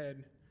on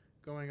ahead,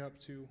 going up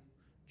to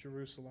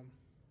Jerusalem.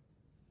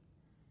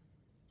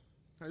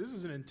 Now, this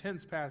is an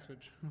intense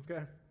passage,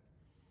 okay?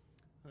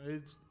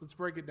 Let's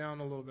break it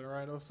down a little bit, all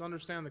right? Let's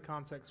understand the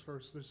context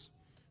first. There's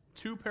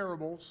 2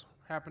 parables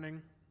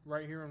happening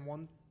right here in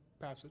one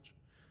passage.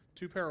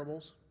 2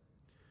 parables.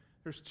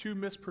 There's 2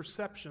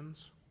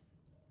 misperceptions.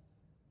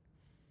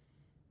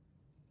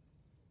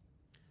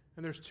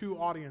 And there's 2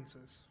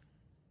 audiences.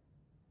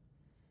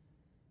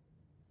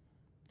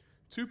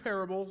 2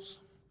 parables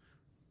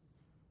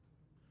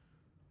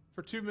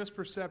for 2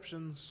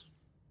 misperceptions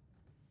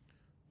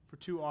for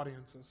 2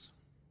 audiences.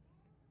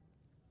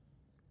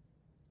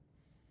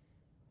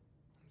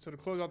 So to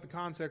close out the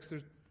context,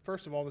 there's,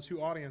 first of all, the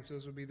 2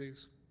 audiences would be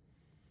these.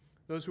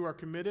 Those who are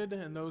committed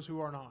and those who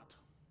are not.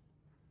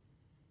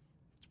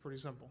 It's pretty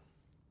simple.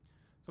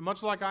 So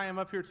much like I am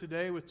up here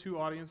today with 2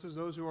 audiences,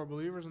 those who are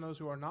believers and those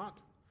who are not,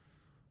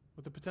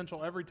 with the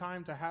potential every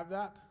time to have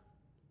that.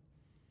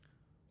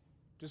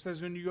 Just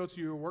as when you go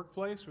to your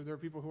workplace where there are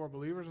people who are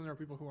believers and there are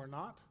people who are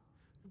not,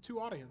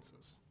 2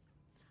 audiences.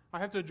 I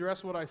have to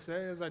address what I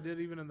say, as I did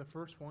even in the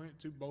first point,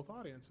 to both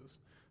audiences.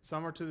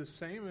 Some are to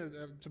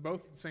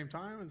both at the same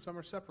time, and some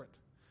are separate.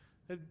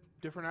 They have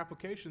different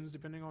applications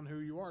depending on who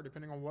you are,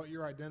 depending on what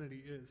your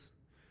identity is.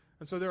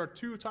 And so there are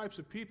 2 types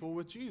of people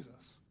with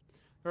Jesus.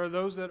 There are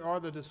those that are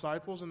the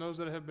disciples and those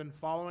that have been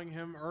following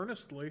him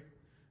earnestly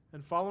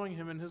and following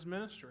him in his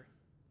ministry.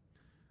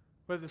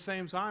 But at the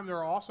same time, there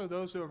are also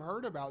those who have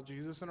heard about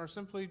Jesus and are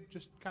simply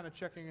just kind of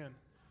checking in.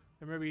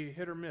 They may be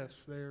hit or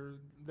miss.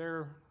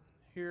 They're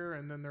here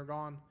and then they're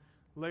gone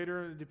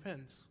later. It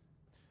depends.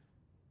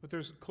 But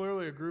there's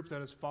clearly a group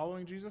that is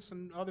following Jesus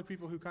and other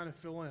people who kind of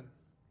fill in.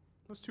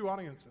 Those 2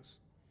 audiences.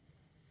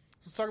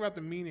 Let's talk about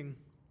the meaning.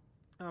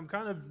 I'm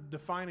kind of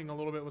defining a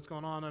little bit what's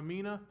going on. A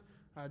mina,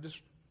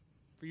 just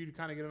for you to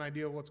kind of get an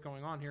idea of what's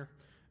going on here,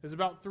 is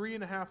about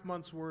 3.5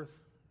 months worth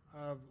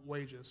of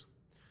wages.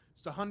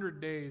 It's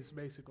 100 days,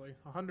 basically.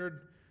 100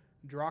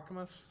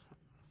 drachmas,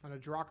 and a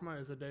drachma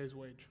is a day's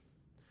wage.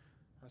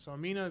 So a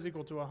mina is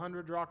equal to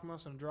 100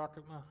 drachmas, and a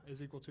drachma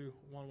is equal to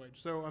 1 wage.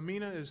 So a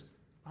mina is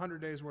 100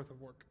 days worth of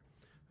work.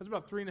 That's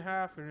about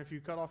 3.5, and if you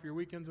cut off your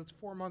weekends, it's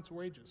 4 months'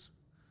 wages.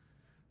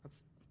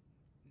 That's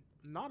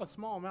not a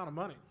small amount of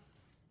money.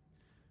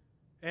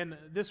 And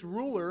this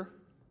ruler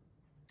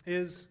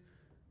is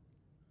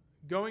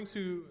going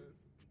to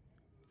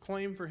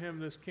claim for him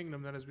this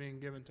kingdom that is being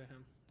given to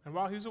him. And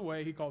while he's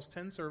away, he calls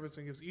 10 servants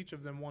and gives each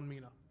of them 1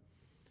 mina.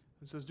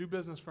 And says, do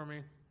business for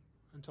me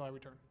until I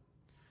return.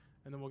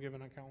 And then we'll give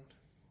an account.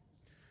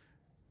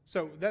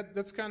 So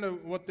that's kind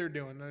of what they're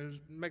doing. Does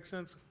it make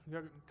sense? You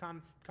got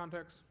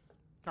context?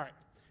 All right.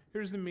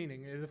 Here's the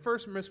meaning. The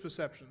first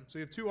misperception. So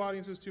you have 2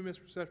 audiences, 2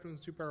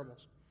 misperceptions, 2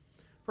 parables.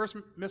 First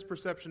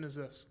misperception is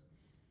this.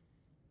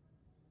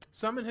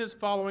 Some in his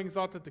following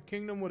thought that the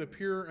kingdom would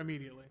appear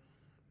immediately.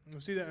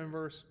 We'll see that in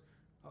verse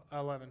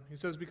 11. He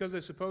says, because they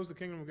supposed the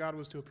kingdom of God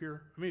was to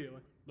appear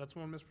immediately. That's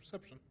one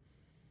misperception.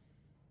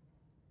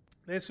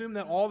 They assumed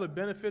that all the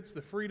benefits,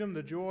 the freedom,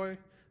 the joy,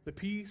 the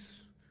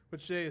peace,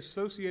 which they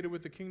associated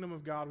with the kingdom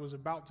of God was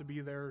about to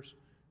be theirs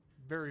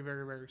very,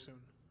 very, very soon.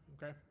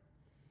 Okay?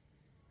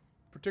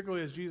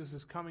 Particularly as Jesus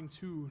is coming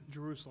to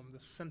Jerusalem,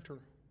 the center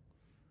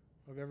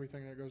of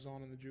everything that goes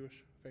on in the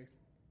Jewish faith.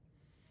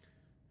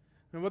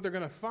 And what they're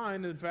going to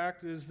find, in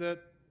fact, is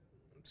that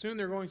soon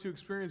they're going to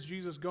experience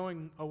Jesus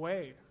going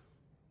away.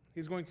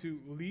 He's going to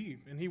leave,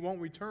 and he won't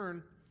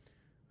return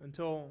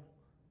until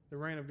the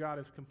reign of God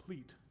is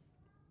complete.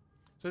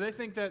 So they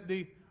think that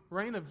the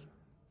reign of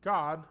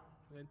God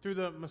through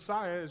the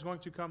Messiah is going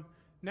to come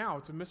now.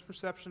 It's a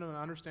misperception of an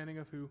understanding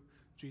of who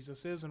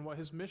Jesus is and what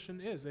his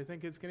mission is. They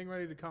think it's getting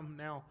ready to come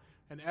now.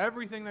 And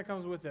everything that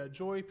comes with that,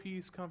 joy,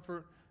 peace,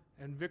 comfort,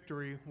 and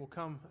victory, will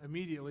come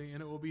immediately,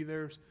 and it will be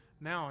theirs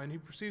now. And he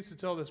proceeds to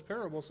tell this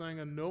parable, saying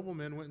a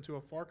nobleman went into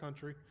a far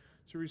country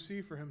to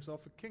receive for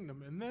himself a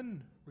kingdom and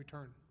then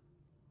return.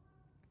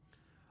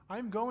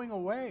 I'm going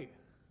away.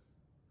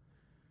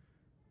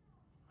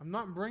 I'm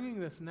not bringing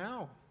this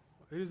now.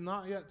 It is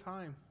not yet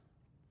time.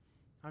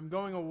 I'm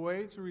going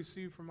away to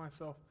receive for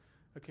myself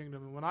a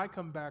kingdom. And when I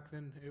come back,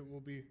 then it will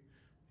be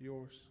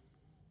yours.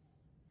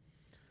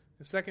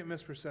 The second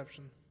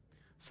misperception.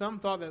 Some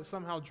thought that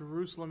somehow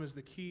Jerusalem is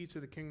the key to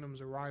the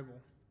kingdom's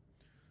arrival.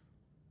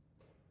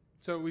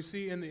 So we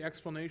see in the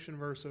explanation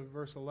verse of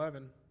verse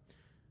 11,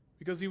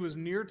 because he was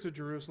near to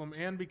Jerusalem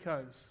and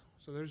because.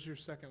 So there's your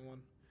second one.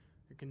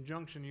 A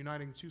conjunction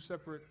uniting two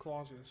separate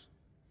clauses.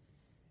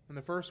 And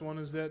the first one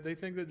is that they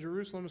think that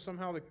Jerusalem is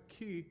somehow the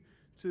key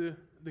to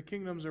the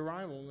kingdom's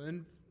arrival.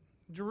 And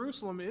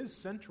Jerusalem is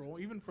central,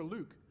 even for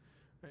Luke.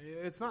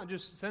 It's not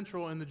just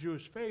central in the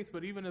Jewish faith,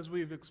 but even as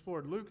we've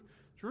explored Luke,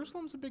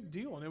 Jerusalem's a big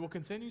deal, and it will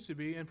continue to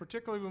be. And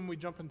particularly when we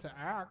jump into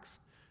Acts,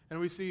 and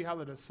we see how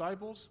the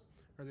disciples,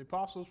 or the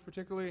apostles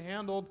particularly,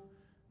 handled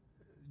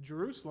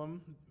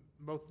Jerusalem,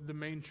 both the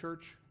main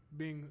church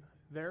being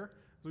there,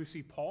 as we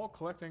see Paul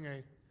collecting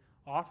a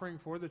offering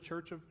for the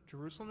church of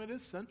Jerusalem. It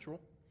is central.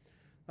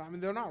 I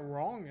mean, they're not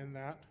wrong in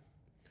that,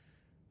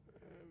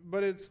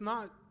 but it's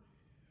not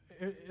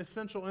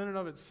essential in and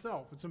of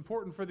itself. It's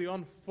important for the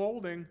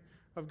unfolding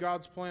of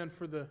God's plan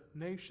for the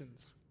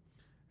nations.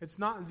 It's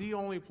not the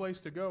only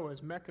place to go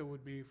as Mecca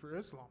would be for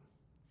Islam.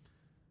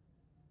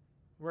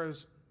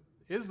 Whereas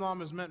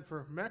Islam is meant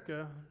for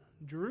Mecca,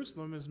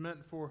 Jerusalem is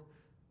meant for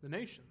the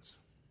nations.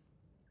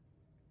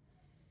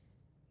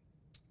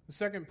 The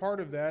second part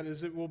of that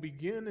is it will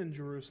begin in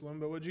Jerusalem,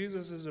 but what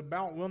Jesus is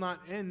about will not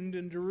end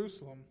in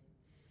Jerusalem.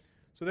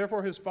 So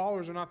therefore his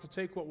followers are not to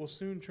take what will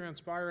soon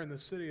transpire in the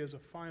city as a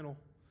final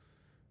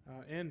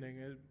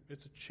ending.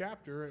 It's a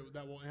chapter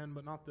that will end,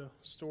 but not the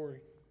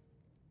story.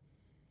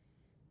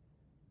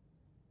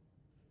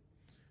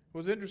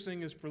 What's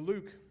interesting is for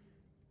Luke,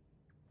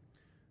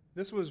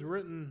 Luke was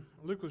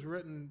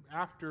written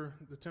after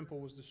the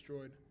temple was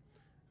destroyed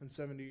in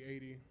 70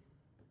 AD.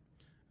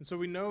 And so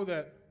we know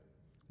that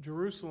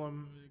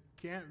Jerusalem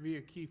can't be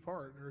a key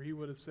part, or he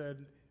would have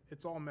said,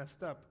 it's all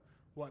messed up,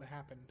 what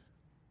happened.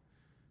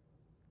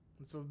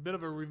 It's a bit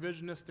of a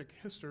revisionistic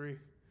history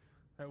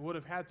that would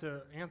have had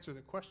to answer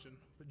the question.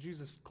 But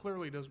Jesus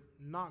clearly does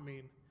not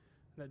mean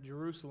that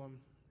Jerusalem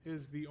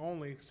is the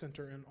only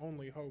center and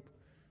only hope,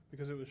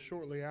 because it was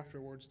shortly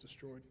afterwards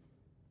destroyed.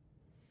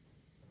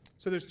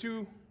 So there's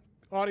two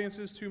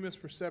audiences, two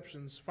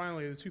misperceptions.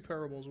 Finally, the two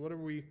parables. What are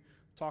we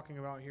talking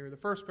about here? The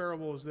first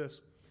parable is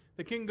this.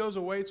 The king goes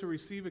away to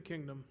receive a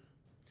kingdom.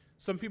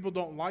 Some people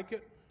don't like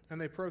it, and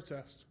they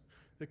protest.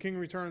 The king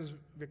returns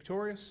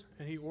victorious,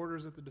 and he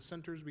orders that the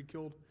dissenters be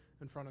killed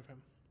in front of him.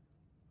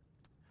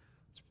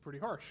 It's pretty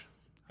harsh.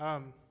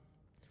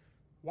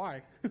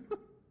 Why?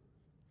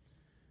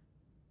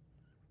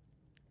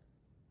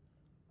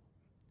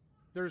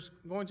 There's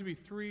going to be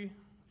three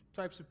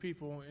types of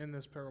people in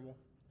this parable.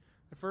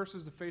 The first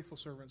is the faithful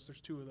servants. There's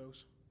two of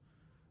those.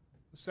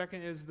 The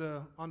second is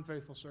the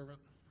unfaithful servant.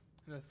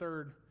 And the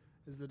third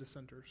is the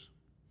dissenters.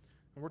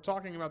 And we're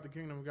talking about the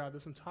kingdom of God.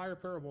 This entire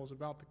parable is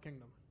about the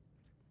kingdom.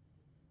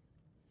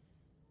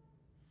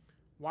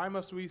 Why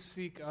must we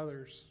seek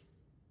others?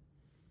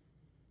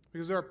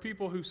 Because there are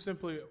people who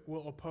simply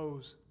will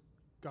oppose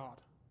God.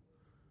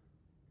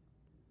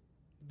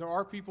 There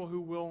are people who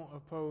will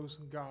oppose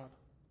God.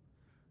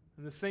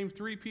 And the same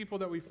three people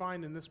that we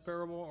find in this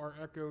parable are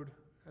echoed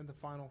in the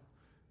final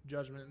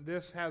judgment.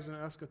 This has an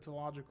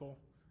eschatological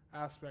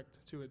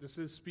aspect to it. This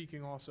is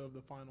speaking also of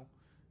the final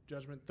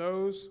judgment.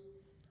 Those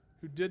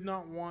who did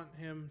not want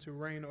him to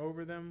reign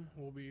over them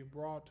will be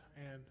brought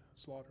and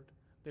slaughtered.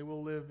 They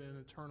will live in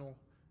eternal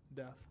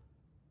death.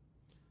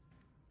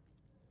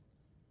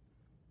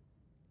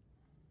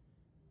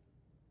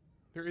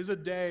 There is a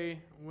day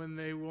when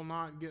they will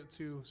not get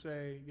to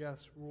say,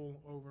 yes,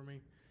 rule over me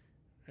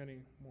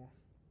anymore.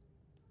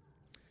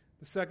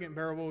 The second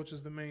parable, which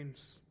is the main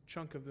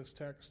chunk of this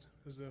text,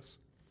 is this.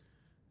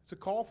 It's a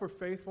call for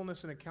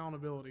faithfulness and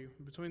accountability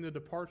between the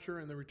departure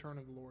and the return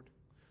of the Lord.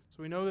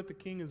 So we know that the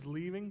king is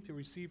leaving to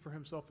receive for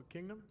himself a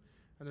kingdom,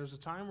 and there's a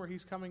time where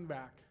he's coming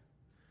back.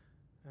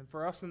 And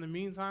for us in the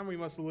meantime, we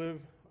must live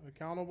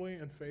accountably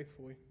and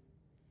faithfully.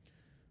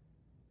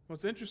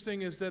 What's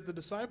interesting is that the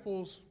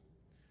disciples,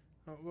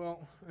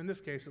 well, in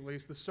this case at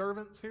least, the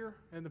servants here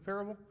in the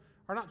parable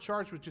are not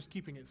charged with just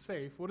keeping it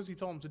safe. What does he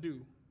tell them to do?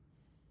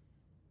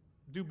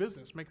 Do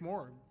business, make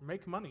more,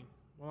 make money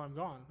while I'm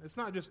gone. It's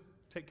not just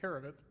take care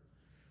of it.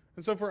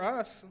 And so for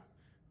us,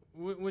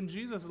 when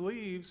Jesus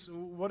leaves,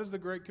 what is the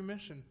Great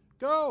Commission?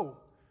 Go!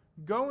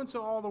 Go into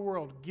all the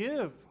world.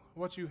 Give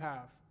what you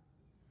have.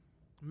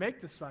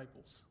 Make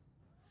disciples.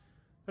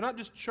 They're not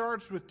just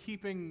charged with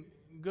keeping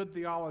good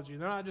theology.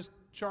 They're not just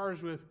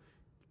charged with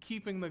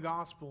keeping the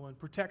gospel and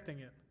protecting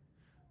it.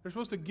 They're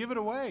supposed to give it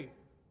away.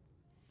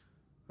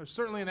 There's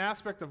certainly an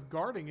aspect of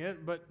guarding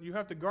it, but you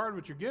have to guard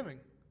what you're giving.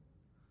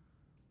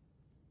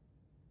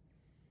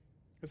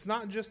 It's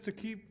not just to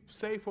keep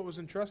safe what was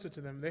entrusted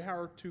to them. They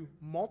are to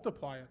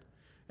multiply it.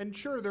 And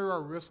sure, there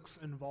are risks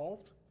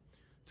involved.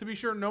 To be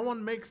sure, no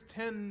one makes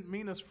 10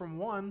 minas from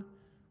one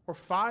or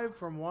 5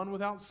 from one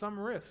without some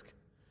risk.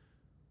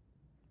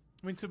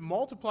 I mean, to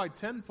multiply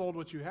tenfold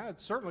what you had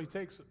certainly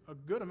takes a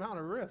good amount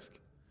of risk,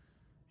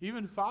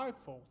 even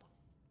fivefold.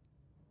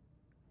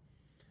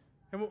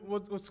 And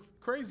what's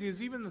crazy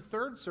is even the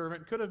third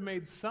servant could have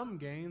made some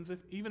gains,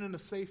 even in a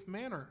safe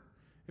manner,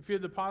 if he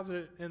had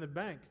deposited it in the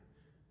bank.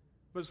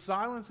 But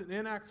silence and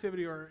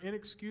inactivity are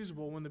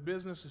inexcusable when the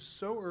business is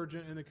so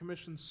urgent and the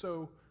commission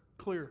so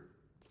clear.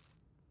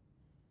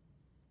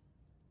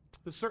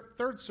 The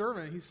third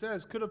servant, he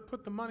says, could have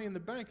put the money in the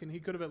bank and he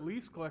could have at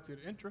least collected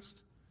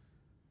interest.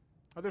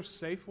 Are there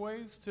safe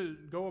ways to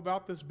go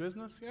about this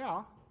business?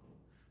 Yeah.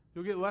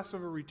 You'll get less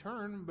of a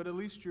return, but at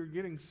least you're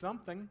getting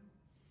something.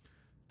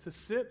 To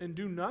sit and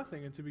do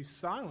nothing and to be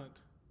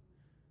silent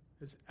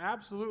is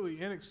absolutely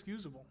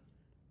inexcusable.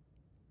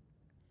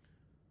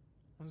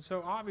 And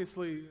so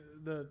obviously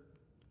the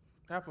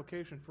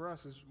application for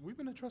us is we've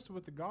been entrusted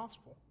with the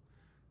gospel.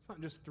 It's not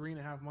just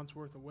 3.5 months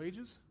worth of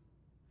wages.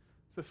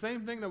 It's the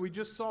same thing that we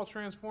just saw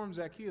transform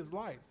Zacchaeus'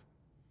 life.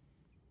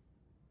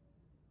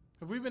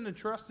 If we've been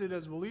entrusted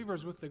as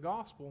believers with the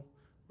gospel,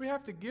 we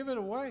have to give it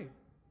away.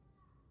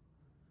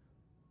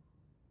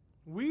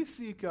 We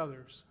seek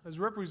others as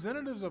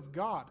representatives of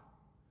God.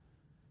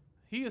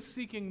 He is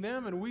seeking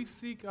them and we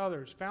seek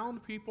others.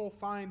 Found people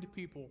find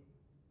people.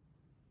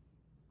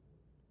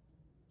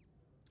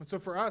 And so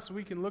for us,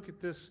 we can look at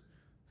this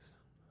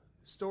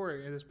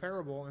story, this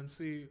parable, and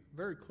see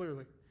very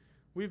clearly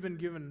we've been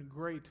given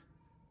great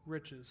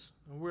riches.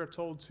 And we're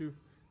told to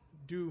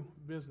do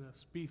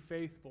business, be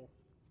faithful,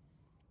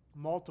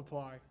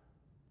 multiply.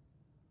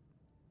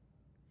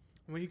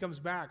 And when he comes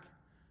back,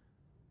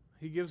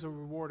 he gives a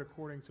reward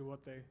according to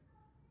what they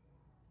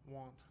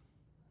want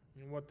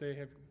and what they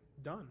have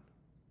done.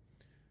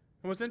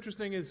 And what's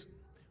interesting is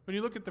when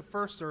you look at the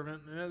first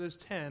servant, and there's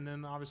 10,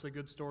 and obviously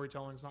good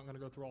storytelling is not going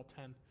to go through all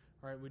 10,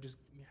 right? We just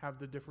have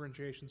the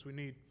differentiations we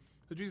need.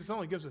 So Jesus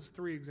only gives us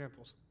 3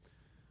 examples.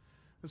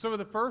 And so with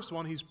the first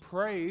one, he's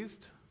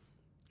praised,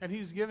 and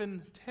he's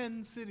given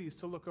 10 cities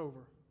to look over.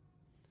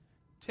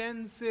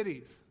 10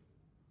 cities.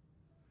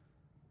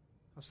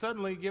 Now,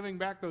 suddenly, giving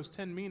back those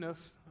 10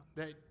 minas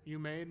that you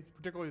made,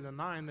 particularly the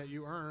 9 that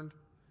you earned,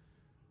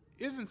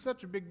 isn't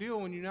such a big deal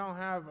when you now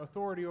have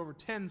authority over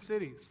 10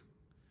 cities.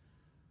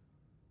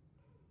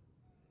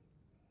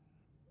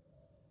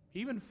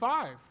 Even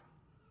 5.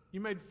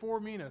 You made 4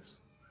 minas.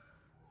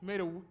 You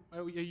made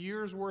a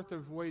year's worth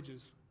of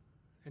wages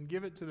and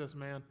give it to this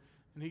man,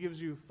 and he gives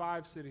you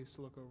 5 cities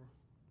to look over.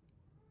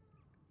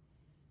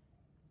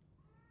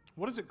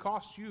 What does it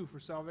cost you for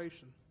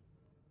salvation?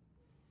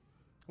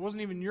 It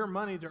wasn't even your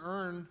money to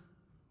earn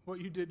what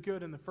you did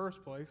good in the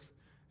first place.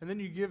 And then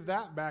you give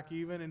that back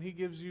even, and he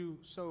gives you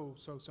so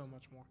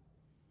much more.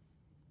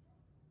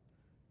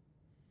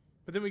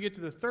 But then we get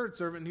to the third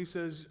servant, and he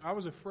says, I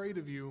was afraid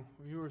of you.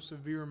 You were a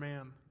severe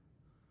man.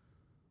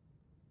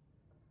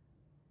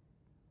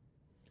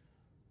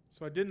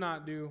 So I did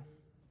not do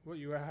what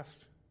you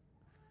asked.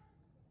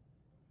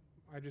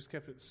 I just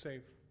kept it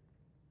safe.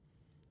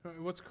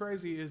 What's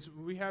crazy is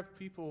we have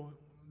people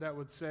that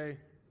would say,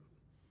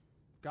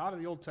 God of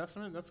the Old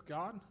Testament, that's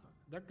God?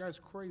 That guy's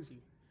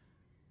crazy.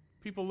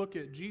 People look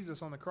at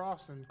Jesus on the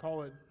cross and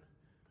call it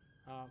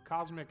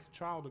cosmic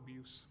child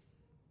abuse.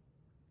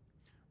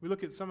 We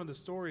look at some of the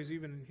stories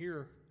even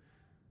here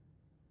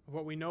of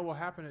what we know will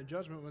happen at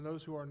judgment when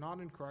those who are not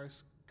in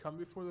Christ come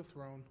before the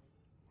throne,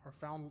 are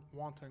found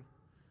wanting,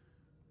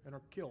 and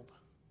are killed.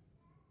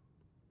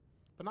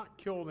 But not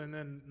killed and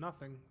then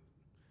nothing.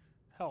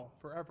 Hell,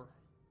 forever.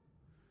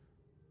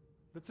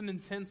 That's an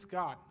intense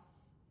God.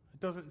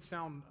 It doesn't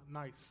sound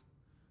nice.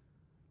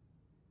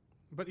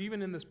 But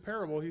even in this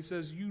parable, he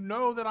says, you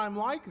know that I'm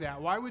like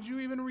that. Why would you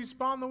even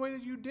respond the way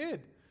that you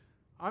did?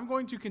 I'm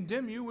going to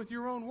condemn you with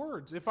your own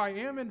words. If I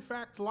am in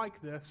fact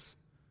like this,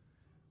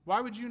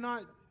 why would you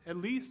not at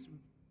least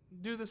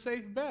do the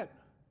safe bet?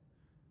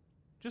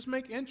 Just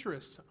make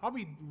interest. I'll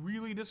be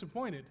really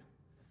disappointed.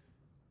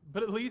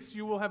 But at least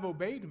you will have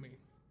obeyed me.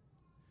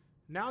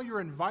 Now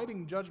you're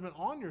inviting judgment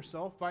on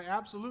yourself by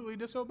absolutely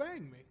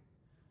disobeying me.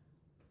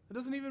 It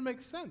doesn't even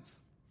make sense.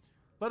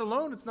 Let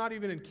alone it's not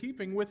even in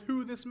keeping with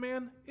who this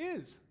man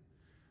is.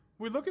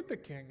 We look at the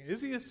king.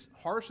 Is he a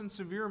harsh and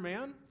severe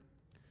man?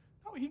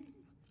 No,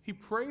 he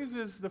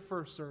praises the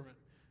first servant,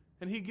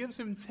 and he gives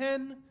him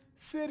 10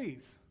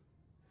 cities.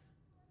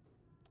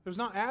 There's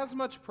not as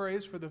much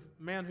praise for the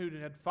man who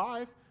had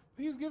 5,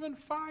 but he's given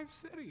 5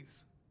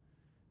 cities.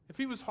 If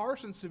he was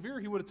harsh and severe,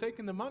 he would have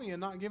taken the money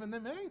and not given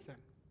them anything.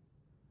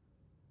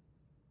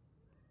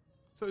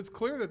 So it's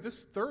clear that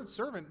this third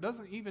servant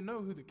doesn't even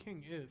know who the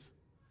king is.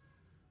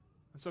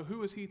 And so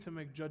who is he to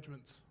make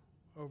judgments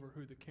over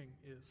who the king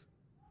is?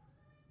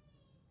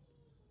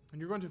 And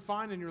you're going to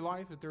find in your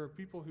life that there are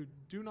people who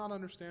do not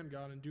understand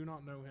God and do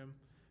not know him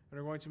and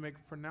are going to make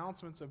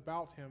pronouncements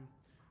about him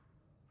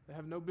that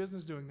have no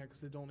business doing that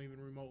because they don't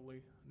even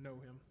remotely know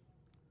him.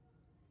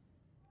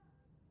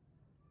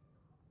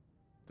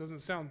 Doesn't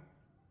sound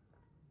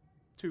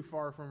too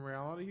far from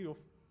reality. You'll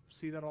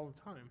see that all the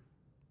time.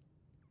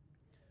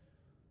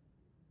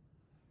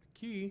 The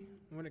key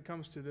when it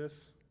comes to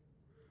this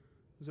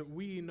is that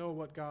we know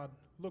what God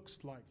looks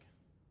like.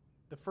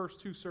 the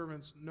first two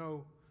servants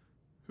know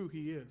who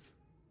he is.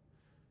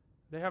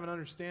 They have an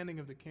understanding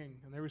of the king,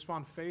 and they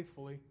respond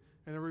faithfully,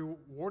 and they're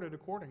rewarded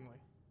accordingly.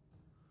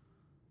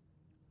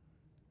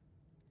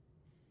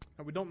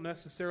 Now, we don't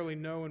necessarily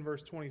know in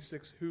verse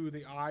 26 who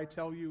the I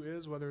tell you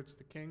is, whether it's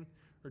the king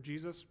or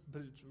Jesus,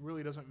 but it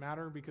really doesn't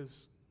matter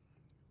because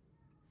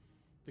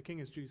the king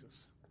is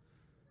Jesus.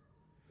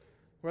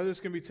 Whether this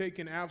can be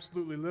taken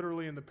absolutely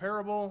literally in the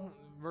parable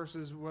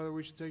versus whether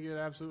we should take it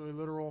absolutely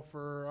literal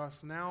for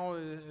us now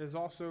is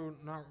also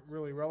not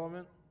really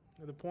relevant.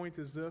 The point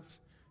is this: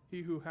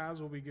 he who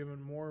has will be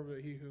given more,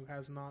 but he who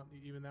has not,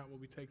 even that will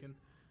be taken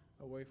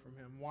away from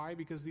him. Why?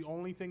 Because the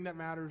only thing that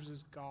matters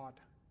is God.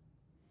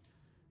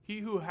 He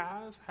who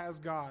has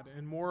God,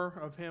 and more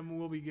of him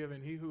will be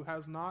given. He who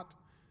has not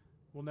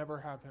will never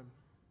have him.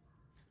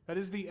 That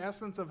is the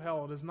essence of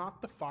hell. It is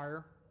not the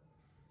fire.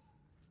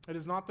 It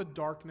is not the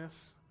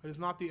darkness. It is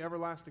not the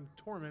everlasting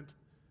torment.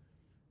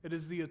 It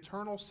is the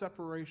eternal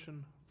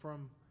separation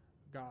from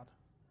God.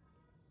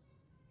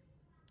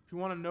 If you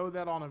want to know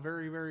that on a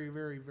very, very,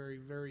 very, very,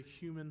 very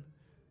human,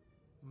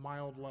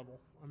 mild level,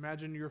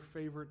 imagine your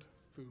favorite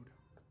food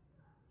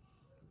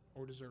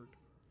or dessert.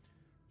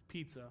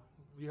 Pizza.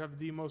 You have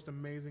the most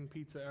amazing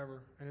pizza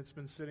ever, and it's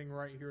been sitting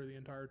right here the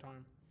entire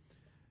time.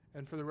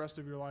 And for the rest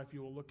of your life,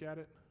 you will look at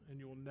it, and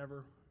you will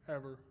never,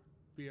 ever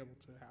be able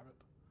to have it.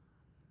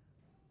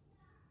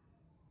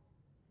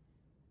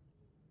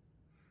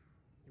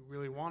 You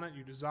really want it,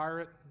 you desire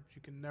it, but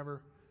you can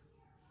never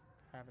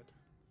have it.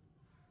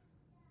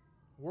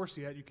 Worse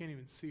yet, you can't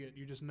even see it.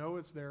 You just know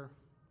it's there.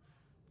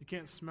 You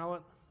can't smell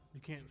it.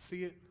 You can't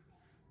see it.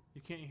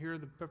 You can't hear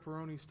the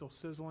pepperoni still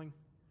sizzling.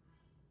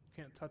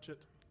 You can't touch it.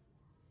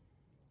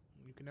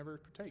 You can never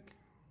partake,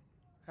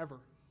 ever.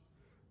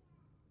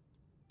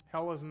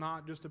 Hell is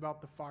not just about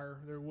the fire.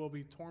 There will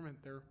be torment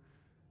there.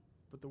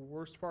 But the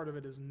worst part of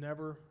it is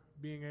never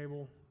being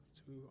able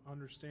to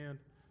understand,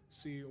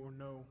 see, or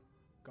know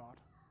God.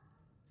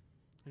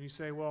 And you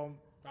say, well,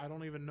 I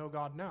don't even know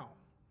God now.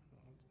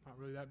 Well, it's not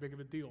really that big of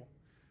a deal.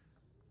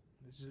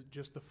 Is it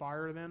just the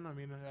fire then? I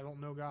mean, I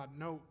don't know God.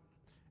 No.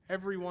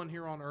 Everyone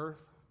here on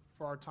earth,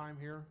 for our time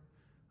here,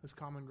 is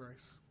common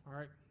grace. All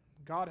right?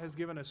 God has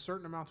given a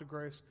certain amount of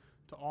grace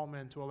to all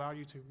men to allow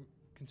you to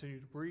continue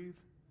to breathe,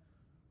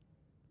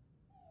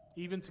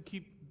 even to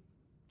keep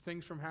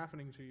things from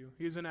happening to you.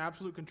 He is in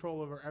absolute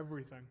control over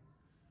everything.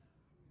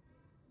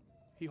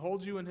 He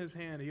holds you in his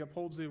hand. He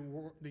upholds the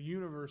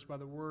universe by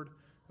the word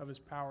of his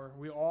power.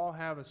 We all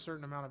have a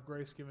certain amount of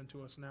grace given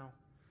to us now.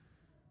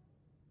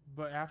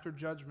 But after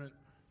judgment,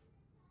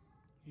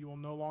 you will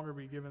no longer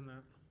be given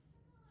that.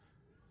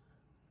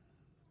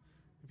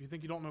 If you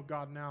think you don't know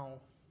God now,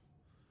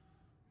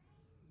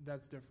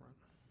 that's different.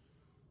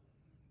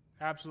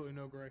 Absolutely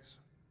no grace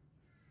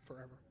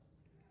forever.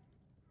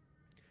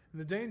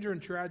 And the danger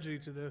and tragedy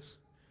to this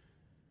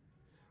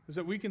is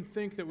that we can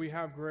think that we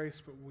have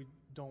grace, but we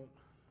don't.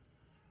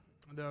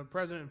 The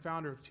president and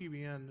founder of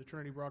TBN, the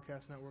Trinity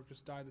Broadcast Network,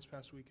 just died this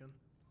past weekend.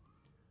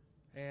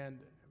 And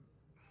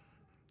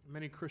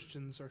many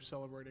Christians are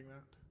celebrating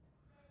that.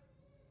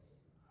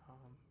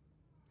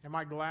 Am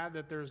I glad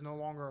that there is no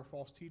longer a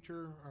false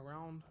teacher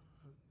around?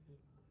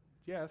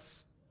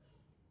 Yes.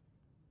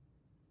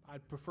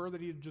 I'd prefer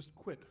that he'd just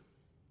quit.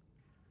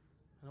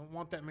 I don't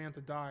want that man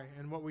to die.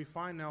 And what we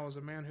find now is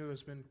a man who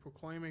has been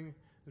proclaiming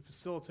and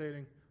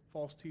facilitating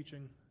false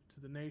teaching to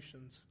the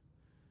nations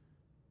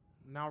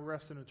now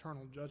rests in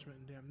eternal judgment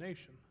and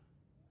damnation.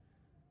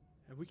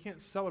 And we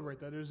can't celebrate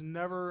that. There's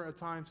never a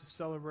time to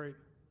celebrate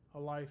a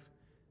life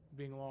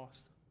being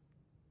lost.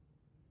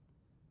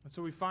 And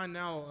so we find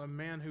now a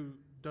man who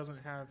doesn't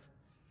have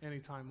any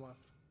time left.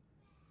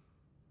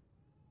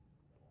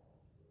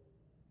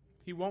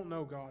 He won't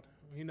know God.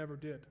 He never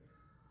did.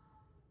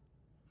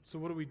 So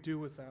what do we do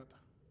with that?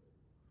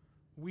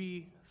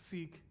 We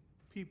seek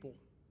people.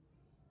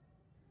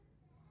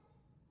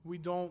 We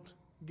don't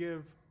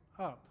give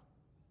up.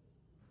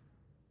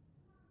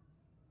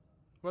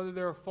 Whether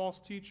they're a false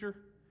teacher,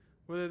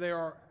 whether they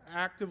are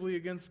actively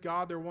against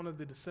God, they're one of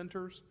the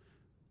dissenters,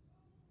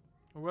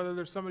 or whether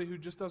there's somebody who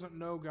just doesn't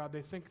know God,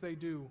 they think they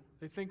do.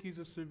 They think he's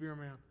a severe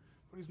man,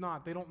 but he's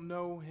not. They don't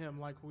know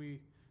him like we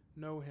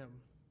know him.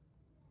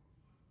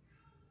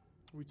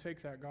 We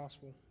take that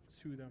gospel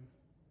to them.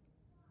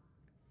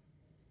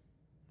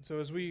 So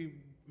as we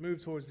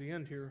move towards the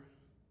end here,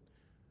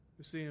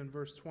 we see in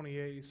verse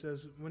 28, he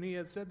says, when he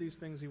had said these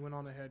things, he went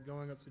on ahead,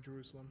 going up to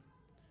Jerusalem.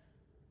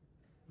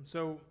 And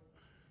so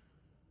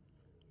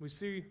we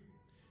see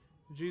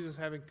Jesus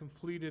having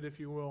completed, if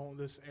you will,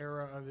 this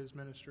era of his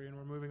ministry, and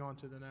we're moving on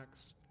to the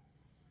next.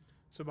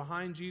 So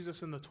behind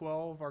Jesus and the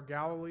 12 are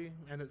Galilee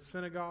and its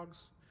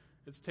synagogues,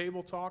 its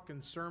table talk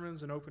and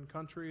sermons in open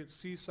country, its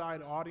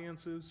seaside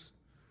audiences,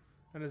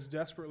 and his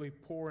desperately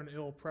poor and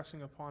ill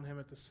pressing upon him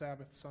at the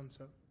Sabbath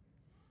sunset.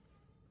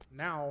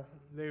 Now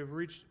they have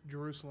reached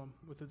Jerusalem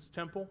with its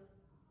temple,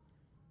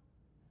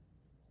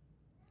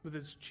 with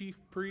its chief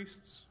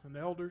priests and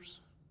elders,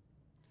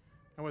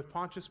 and with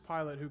Pontius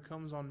Pilate, who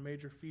comes on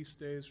major feast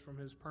days from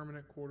his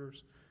permanent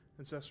quarters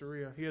in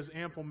Caesarea. He has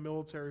ample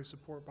military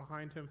support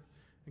behind him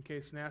in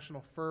case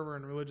national fervor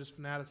and religious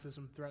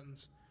fanaticism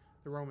threatens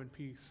the Roman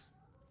peace.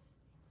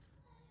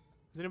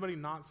 Has anybody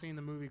not seen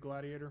the movie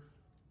Gladiator?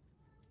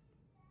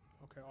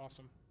 Okay,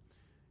 awesome.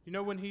 You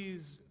know when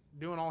he's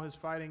doing all his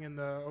fighting in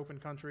the open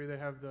country, they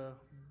have the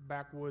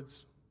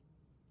backwoods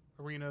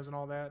arenas and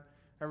all that.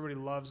 Everybody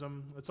loves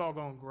him. It's all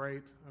going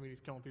great. I mean, he's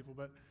killing people,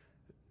 but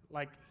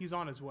like he's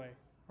on his way,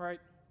 right?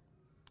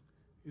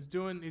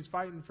 He's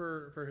fighting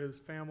for his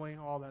family,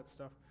 all that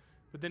stuff.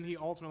 But then he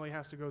ultimately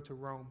has to go to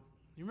Rome.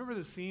 You remember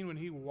the scene when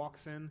he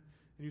walks in and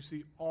you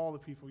see all the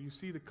people. You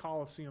see the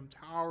Colosseum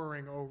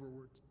towering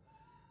overwards.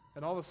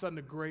 And all of a sudden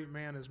a great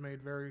man is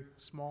made very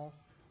small.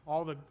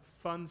 All the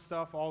fun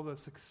stuff, all the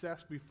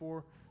success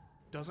before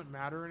doesn't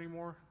matter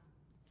anymore.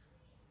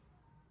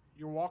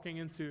 You're walking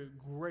into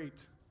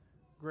great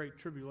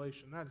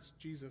tribulation. That is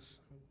Jesus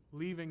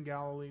leaving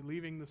Galilee,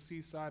 leaving the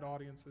seaside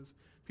audiences,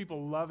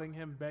 people loving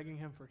him, begging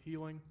him for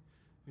healing.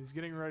 He's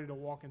getting ready to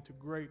walk into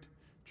great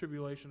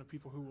tribulation of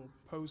people who will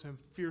oppose him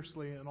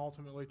fiercely and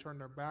ultimately turn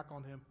their back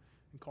on him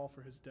and call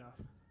for his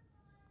death.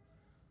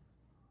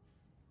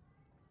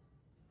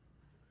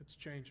 It's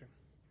changing.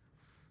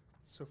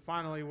 So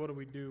finally, what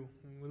do?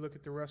 We look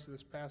at the rest of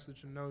this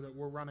passage and know that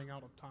we're running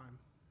out of time.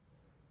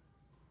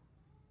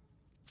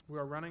 We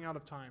are running out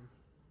of time.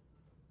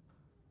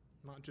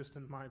 Not just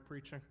in my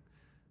preaching,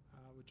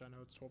 which I know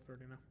it's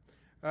 12:30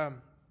 now,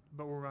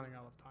 but we're running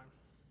out of time.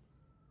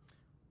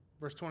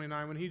 Verse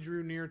 29, when he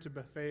drew near to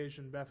Bethphage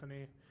and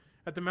Bethany,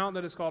 at the mount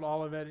that is called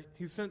Olivet,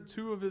 he sent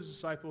two of his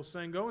disciples,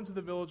 saying, "Go into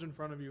the village in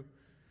front of you,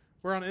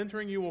 where on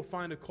entering you will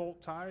find a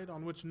colt tied,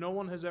 on which no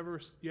one has ever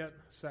yet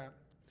sat.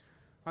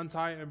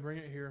 Untie it and bring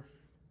it here.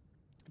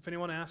 If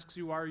anyone asks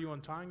you, why are you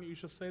untying it, you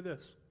shall say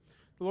this,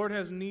 the Lord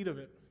has need of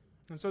it."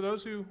 And so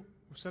those who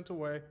were sent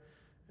away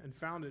and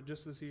found it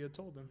just as he had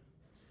told them.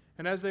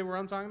 And as they were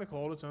untying the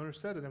colt, its owner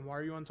said to them, "Why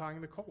are you untying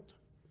the colt?"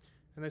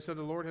 And they said,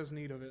 "The Lord has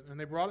need of it." And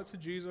they brought it to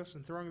Jesus,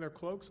 and throwing their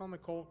cloaks on the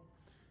colt,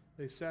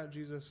 they sat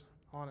Jesus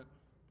on it.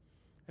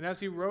 And as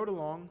he rode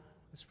along,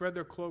 they spread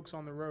their cloaks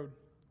on the road.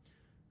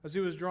 As he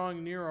was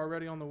drawing near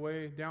already on the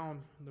way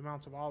down the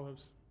Mount of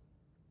Olives,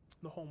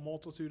 the whole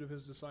multitude of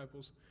his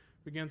disciples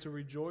began to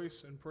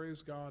rejoice and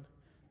praise God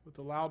with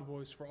a loud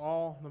voice for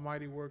all the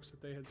mighty works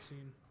that they had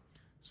seen,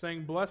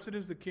 saying, "Blessed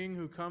is the King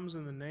who comes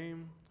in the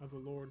name of the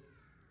Lord.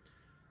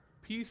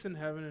 Peace in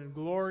heaven and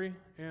glory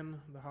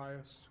in the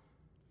highest."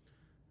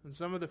 And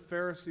some of the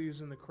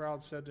Pharisees in the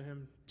crowd said to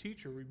him,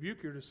 "Teacher,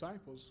 rebuke your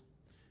disciples."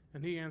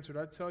 And he answered,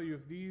 "I tell you,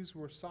 if these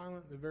were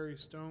silent, the very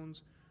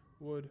stones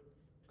would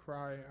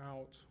cry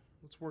out."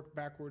 Let's work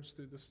backwards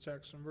through this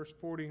text. In verse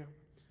 40,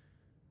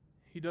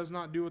 he does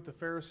not do what the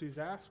Pharisees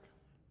ask.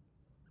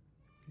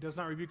 He does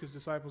not rebuke his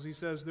disciples. He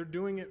says they're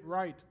doing it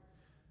right.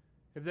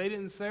 If they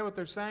didn't say what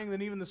they're saying,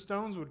 then even the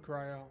stones would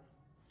cry out.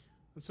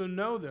 And so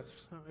know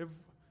this. If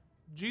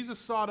Jesus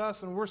sought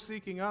us and we're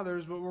seeking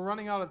others, but we're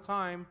running out of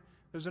time,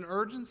 there's an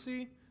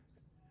urgency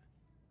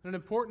and an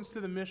importance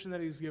to the mission that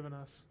he's given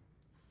us.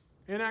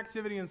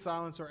 Inactivity and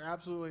silence are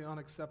absolutely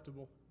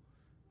unacceptable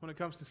when it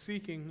comes to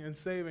seeking and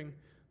saving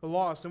the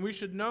lost. And we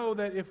should know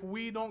that if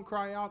we don't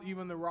cry out,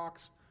 even the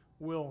rocks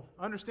will.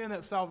 Understand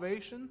that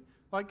salvation,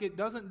 like it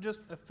doesn't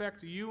just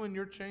affect you and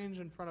your change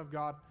in front of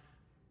God,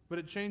 but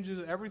it changes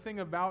everything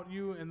about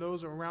you and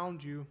those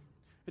around you.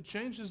 It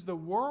changes the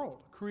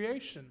world,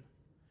 creation.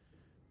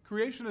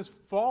 Creation is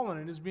fallen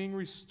and is being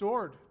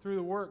restored through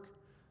the work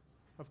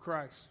of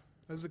Christ.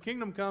 As the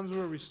kingdom comes,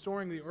 we're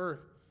restoring the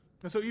earth.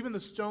 And so even the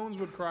stones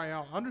would cry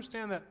out.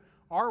 Understand that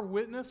our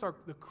witness,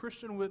 the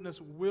Christian witness,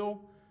 will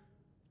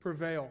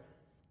prevail.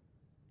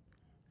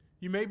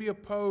 You may be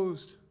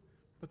opposed,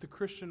 but the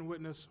Christian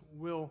witness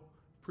will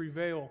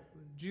prevail.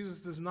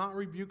 Jesus does not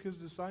rebuke his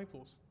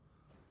disciples.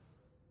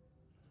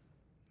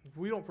 If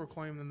we don't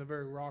proclaim, then the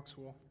very rocks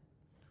will.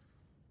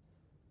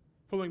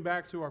 Pulling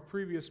back to our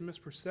previous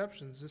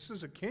misperceptions, this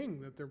is a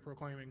king that they're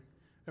proclaiming.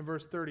 In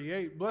verse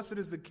 38, "Blessed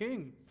is the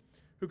King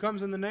who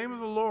comes in the name of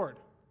the Lord."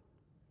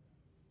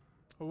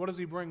 But what does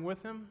he bring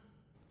with him?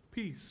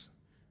 Peace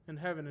in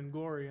heaven and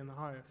glory in the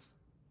highest.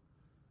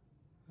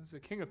 He's the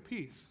King of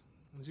peace.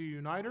 Is he a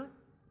uniter?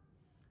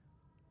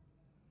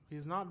 He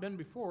has not been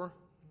before.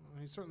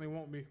 He certainly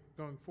won't be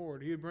going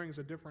forward. He brings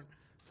a different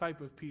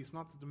type of peace.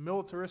 Not the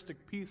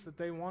militaristic peace that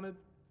they wanted,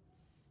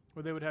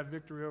 where they would have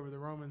victory over the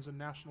Romans and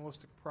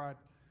nationalistic pride.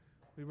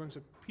 He brings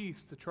a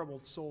peace to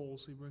troubled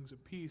souls. He brings a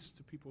peace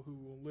to people who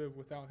will live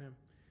without him,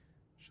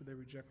 should they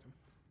reject him.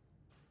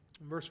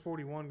 In verse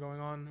 41 going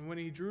on, "And when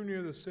he drew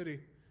near the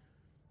city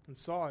and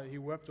saw it, he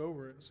wept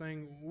over it,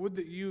 saying, Would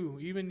that you,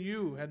 even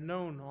you, had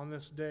known on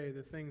this day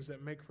the things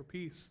that make for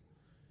peace.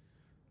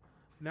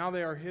 Now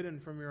they are hidden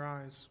from your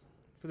eyes.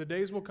 For the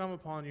days will come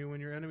upon you when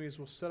your enemies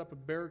will set up a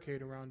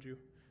barricade around you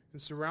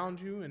and surround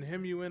you and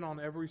hem you in on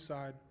every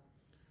side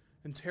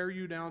and tear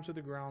you down to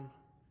the ground,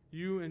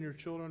 you and your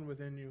children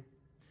within you.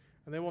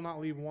 And they will not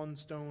leave one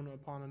stone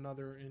upon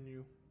another in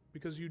you,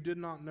 because you did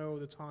not know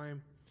the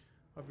time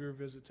of your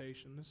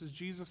visitation." This is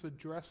Jesus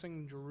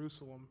addressing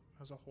Jerusalem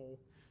as a whole.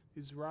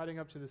 He's riding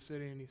up to the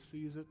city and he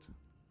sees it.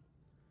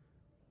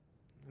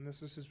 And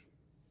this is his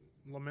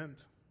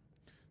lament.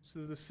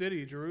 So the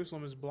city,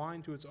 Jerusalem, is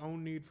blind to its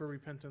own need for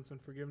repentance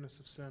and forgiveness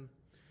of sin,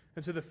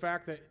 and to the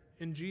fact that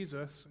in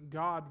Jesus,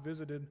 God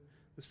visited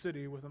the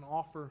city with an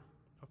offer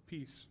of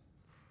peace.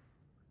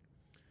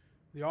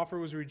 The offer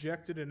was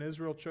rejected, and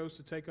Israel chose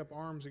to take up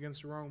arms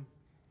against Rome.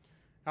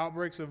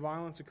 Outbreaks of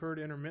violence occurred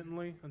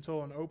intermittently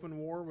until an open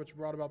war, which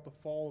brought about the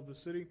fall of the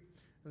city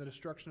and the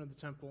destruction of the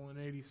temple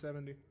in AD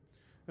 70.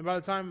 And by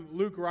the time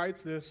Luke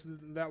writes this,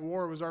 that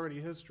war was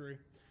already history.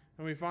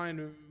 And we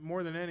find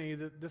more than any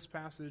that this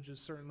passage is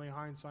certainly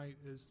hindsight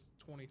is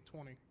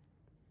 2020.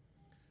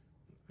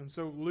 And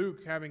so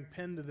Luke, having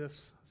penned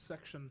this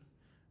section,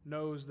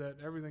 knows that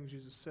everything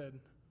Jesus said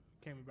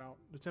came about.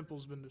 The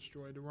temple's been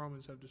destroyed. The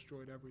Romans have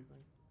destroyed everything.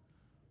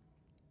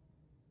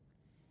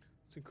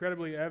 It's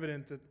incredibly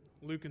evident that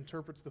Luke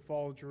interprets the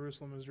fall of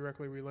Jerusalem as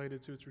directly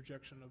related to its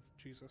rejection of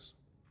Jesus.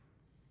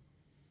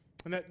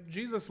 And that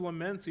Jesus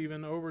laments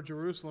even over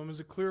Jerusalem is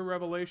a clear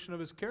revelation of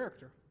his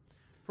character.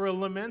 For a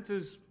lament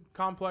is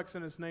complex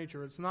in its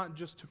nature. It's not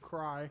just to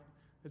cry.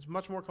 It's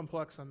much more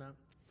complex than that.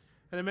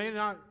 And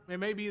it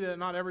may be that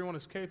not everyone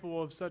is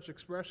capable of such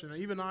expression.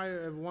 Even I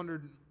have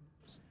wondered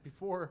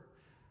before,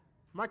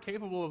 am I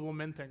capable of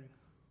lamenting?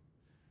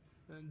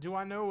 Do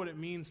I know what it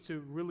means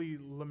to really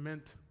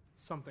lament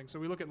something? So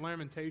we look at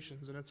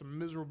Lamentations, and it's a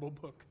miserable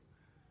book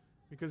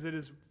because it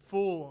is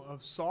full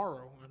of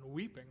sorrow and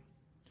weeping.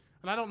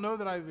 And I don't know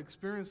that I've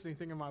experienced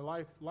anything in my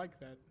life like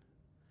that.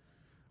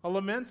 A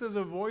lament is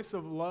a voice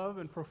of love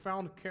and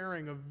profound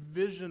caring, a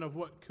vision of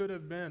what could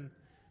have been,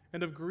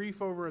 and of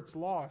grief over its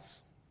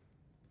loss,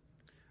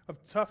 of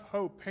tough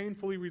hope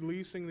painfully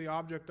releasing the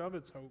object of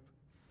its hope,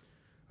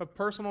 of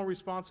personal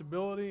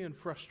responsibility and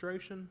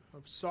frustration,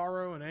 of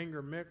sorrow and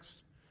anger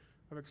mixed,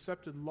 of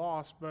accepted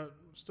loss, but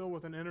still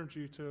with an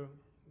energy to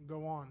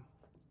go on.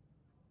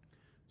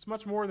 It's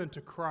much more than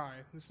to cry.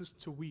 This is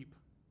to weep.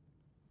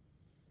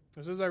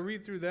 As I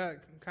read through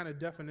that kind of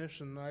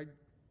definition, I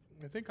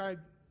think I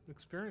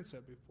experienced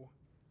that before.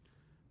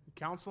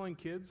 Counseling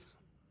kids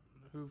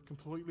who've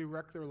completely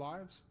wrecked their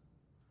lives,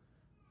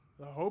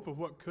 the hope of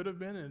what could have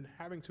been and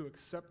having to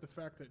accept the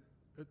fact that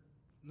it's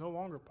no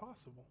longer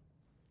possible.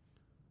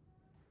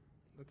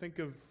 I think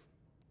of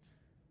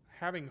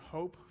having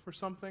hope for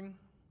something.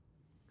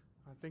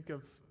 I think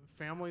of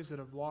families that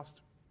have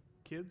lost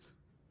kids,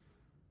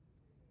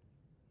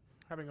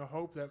 having a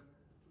hope that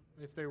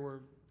if they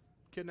were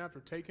kidnapped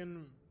or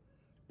taken,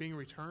 being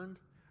returned,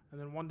 and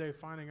then one day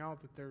finding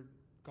out that they're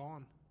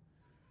gone.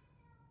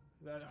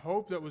 That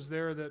hope that was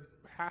there that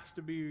has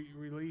to be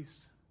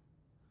released.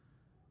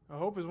 A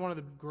hope is one of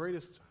the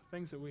greatest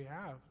things that we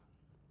have.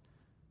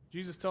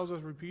 Jesus tells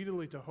us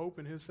repeatedly to hope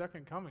in his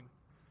second coming.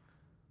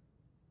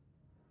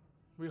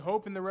 We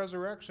hope in the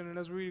resurrection, and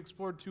as we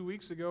explored 2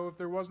 weeks ago, if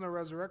there was no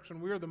resurrection,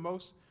 we are the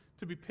most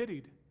to be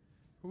pitied.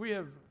 We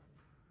have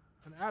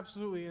an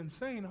absolutely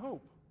insane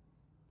hope.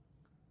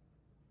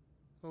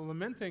 Well,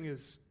 lamenting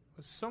is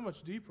so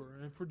much deeper.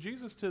 And for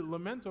Jesus to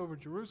lament over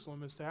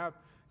Jerusalem is to have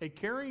a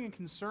caring and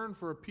concern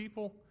for a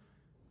people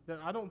that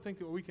I don't think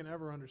that we can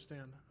ever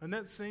understand. And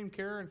that same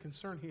care and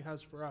concern he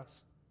has for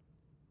us.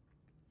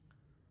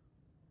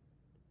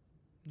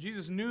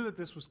 Jesus knew that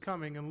this was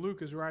coming, and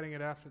Luke is writing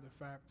it after the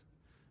fact.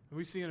 And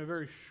we see in a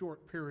very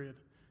short period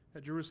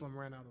that Jerusalem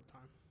ran out of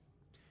time,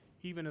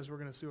 even as we're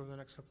going to see over the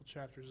next couple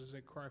chapters as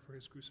they cry for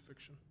his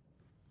crucifixion.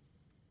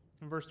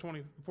 In verse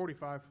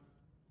 45,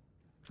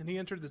 and he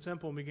entered the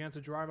temple and began to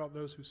drive out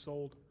those who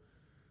sold,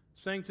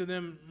 saying to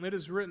them, "It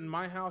is written,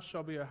 my house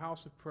shall be a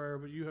house of prayer,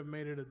 but you have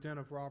made it a den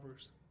of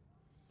robbers."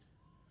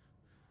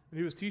 And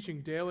he was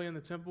teaching daily in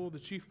the temple. The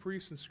chief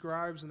priests and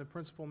scribes and the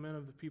principal men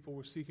of the people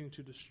were seeking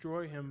to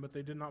destroy him, but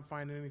they did not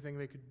find anything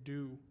they could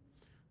do,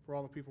 for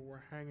all the people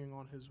were hanging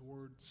on his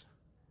words.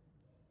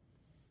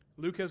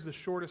 Luke has the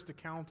shortest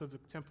account of the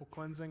temple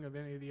cleansing of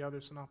any of the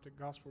other synoptic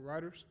gospel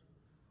writers.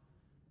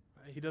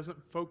 He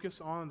doesn't focus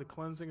on the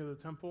cleansing of the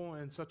temple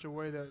in such a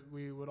way that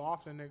we would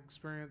often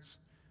experience,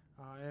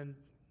 and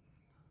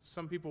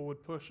some people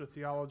would push a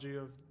theology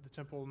of the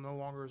temple no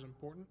longer is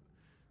important.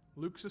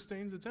 Luke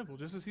sustains the temple.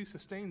 Just as he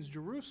sustains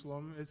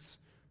Jerusalem, it's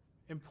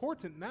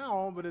important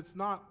now, but it's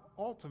not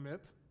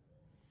ultimate.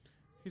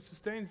 He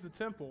sustains the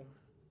temple.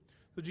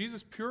 So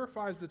Jesus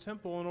purifies the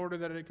temple in order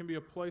that it can be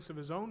a place of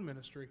his own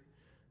ministry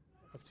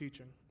of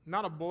teaching.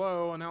 Not a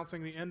blow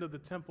announcing the end of the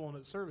temple and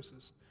its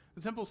services.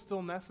 The temple is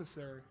still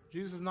necessary.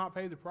 Jesus has not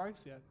paid the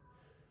price yet.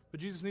 But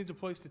Jesus needs a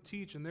place to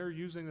teach, and they're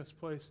using this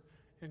place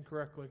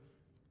incorrectly.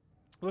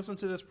 Listen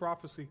to this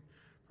prophecy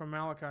from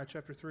Malachi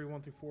chapter 3,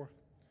 1-4.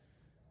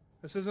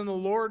 It says, "And the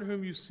Lord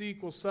whom you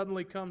seek will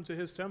suddenly come to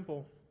his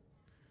temple.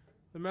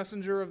 The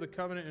messenger of the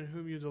covenant in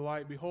whom you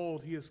delight,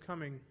 behold, he is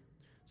coming,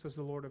 says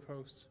the Lord of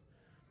hosts.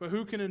 But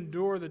who can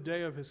endure the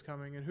day of his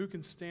coming, and who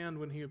can stand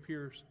when he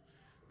appears?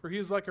 For he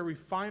is like a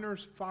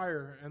refiner's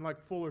fire and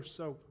like fuller's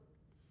soap.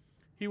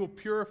 He will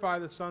purify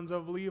the sons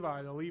of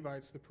Levi, the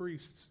Levites, the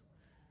priests.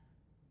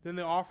 Then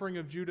the offering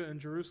of Judah and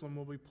Jerusalem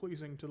will be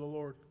pleasing to the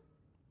Lord."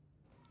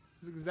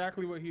 That's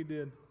exactly what he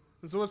did.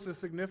 And so what's the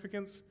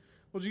significance?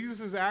 Well,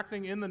 Jesus is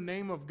acting in the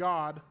name of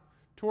God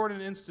toward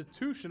an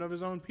institution of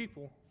his own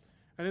people,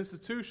 an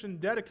institution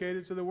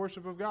dedicated to the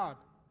worship of God.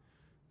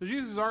 So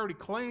Jesus has already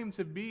claimed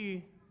to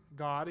be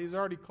God. He's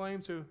already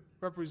claimed to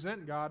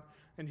represent God.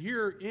 And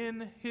here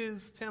in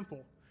his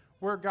temple,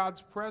 where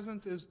God's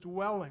presence is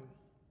dwelling,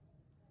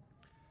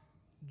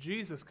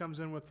 Jesus comes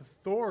in with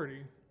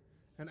authority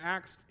and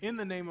acts in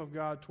the name of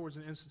God towards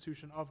an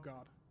institution of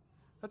God.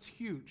 That's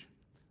huge.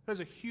 That is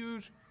a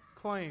huge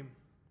claim.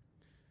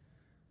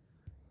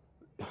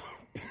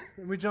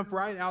 And we jump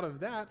right out of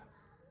that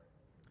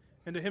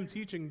into him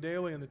teaching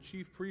daily, and the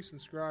chief priests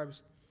and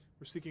scribes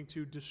were seeking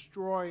to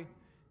destroy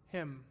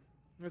him.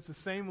 And it's the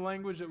same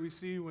language that we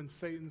see when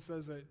Satan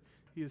says that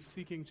he is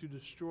seeking to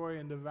destroy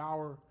and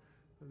devour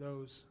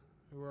those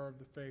who are of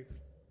the faith.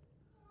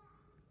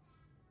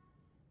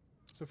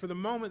 So for the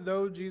moment,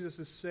 though, Jesus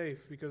is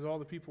safe because all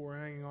the people were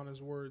hanging on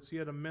his words. He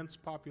had immense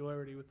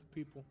popularity with the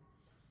people,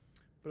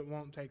 but it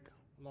won't take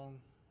long.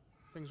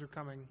 Things are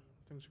coming.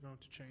 Things are going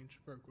to change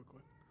very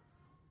quickly.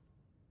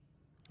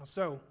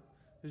 So,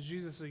 is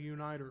Jesus a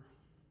uniter?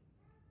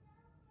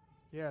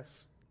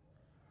 Yes.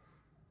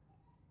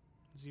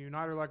 Is he a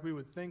uniter like we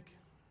would think?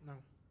 No.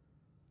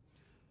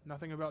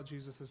 Nothing about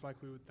Jesus is like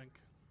we would think.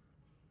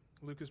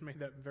 Luke has made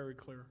that very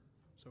clear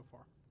so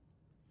far.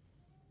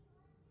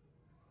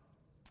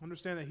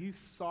 Understand that he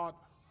sought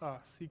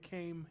us. He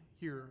came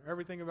here.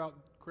 Everything about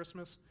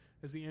Christmas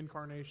is the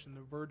incarnation,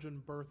 the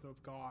virgin birth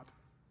of God.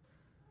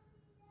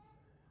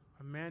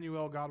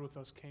 Emmanuel, God with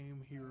us,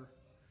 came here.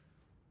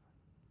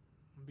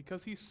 And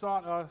because he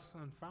sought us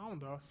and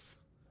found us,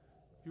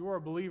 if you are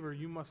a believer,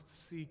 you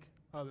must seek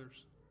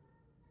others.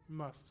 You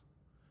must.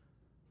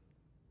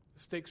 The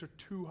stakes are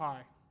too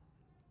high.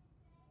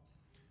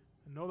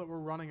 And know that we're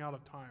running out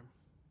of time.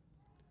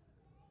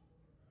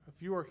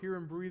 If you are here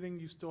and breathing,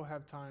 you still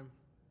have time.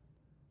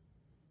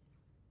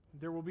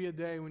 There will be a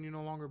day when you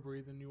no longer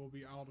breathe and you will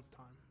be out of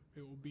time.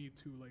 It will be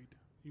too late.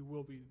 You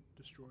will be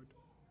destroyed.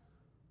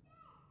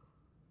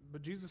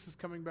 But Jesus is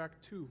coming back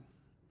too.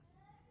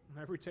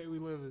 And every day we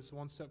live is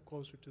one step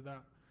closer to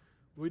that.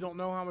 We don't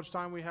know how much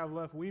time we have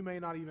left. We may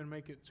not even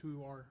make it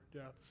to our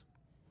deaths.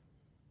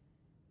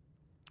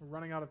 We're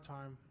running out of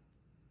time.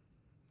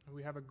 And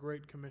we have a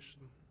great commission.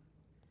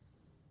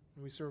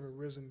 And we serve a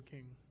risen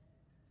King.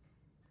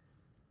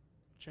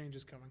 Change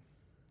is coming.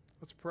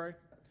 Let's pray.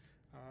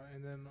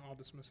 And then I'll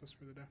dismiss us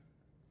for the day.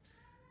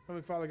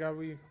 Heavenly Father, God,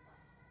 we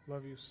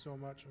love you so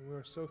much, and we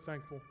are so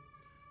thankful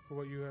for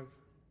what you have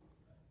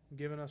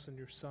given us in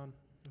your Son.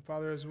 And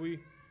Father, as we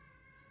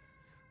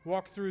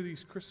walk through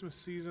these Christmas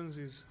seasons,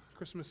 these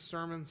Christmas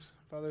sermons,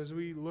 Father, as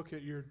we look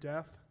at your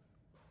death,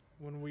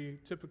 when we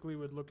typically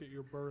would look at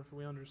your birth,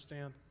 we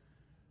understand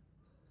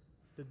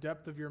the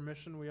depth of your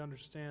mission. We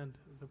understand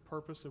the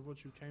purpose of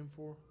what you came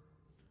for.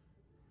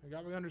 And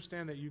God, we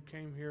understand that you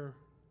came here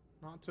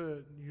not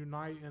to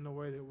unite in the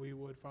way that we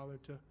would, Father,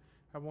 to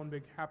have one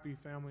big happy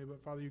family,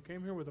 but Father, you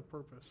came here with a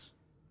purpose.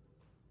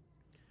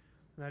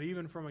 And that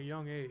even from a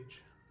young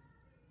age,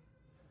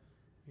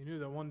 you knew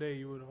that one day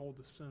you would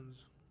hold the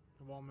sins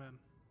of all men.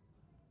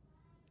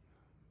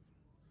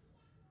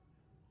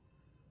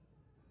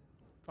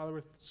 Father,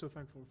 we're so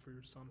thankful for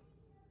your Son.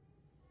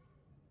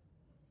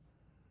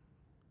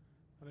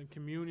 And in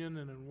communion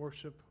and in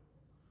worship,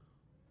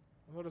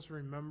 let us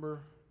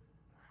remember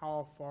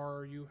how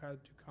far you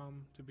had to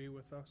come to be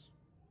with us.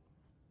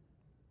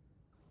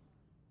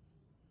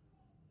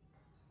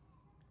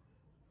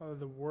 Father,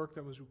 the work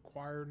that was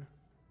required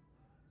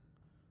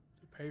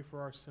to pay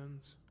for our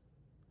sins,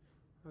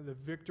 the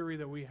victory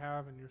that we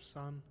have in your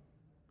Son,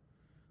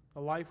 the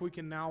life we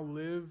can now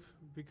live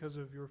because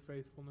of your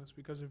faithfulness,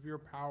 because of your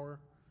power.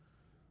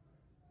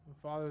 And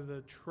Father,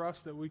 the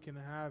trust that we can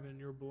have in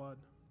your blood,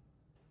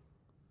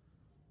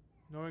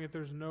 knowing that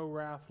there's no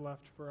wrath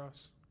left for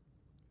us.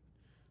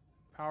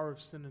 Power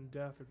of sin and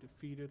death are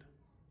defeated.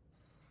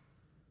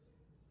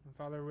 And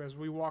Father, as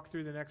we walk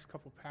through the next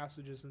couple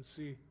passages and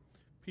see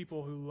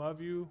people who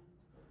love you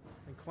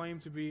and claim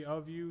to be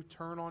of you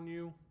turn on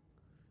you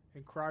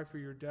and cry for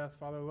your death,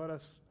 Father, let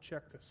us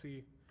check to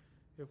see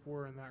if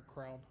we're in that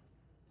crowd.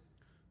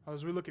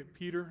 As we look at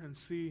Peter and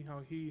see how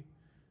he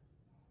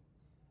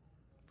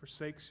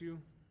forsakes you,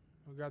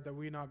 oh God, that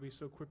we not be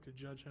so quick to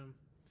judge him,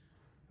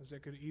 as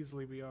it could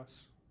easily be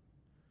us.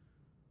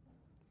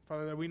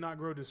 Father, that we not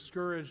grow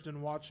discouraged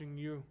in watching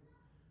you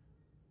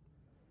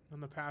in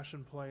the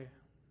passion play,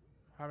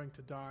 having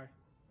to die.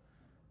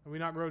 And we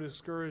not grow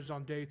discouraged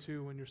on day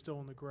 2 when you're still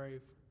in the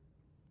grave.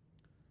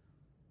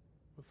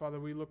 But Father,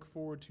 we look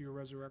forward to your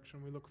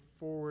resurrection. We look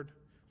forward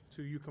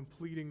to you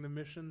completing the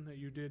mission that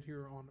you did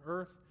here on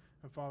earth.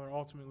 And Father,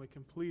 ultimately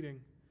completing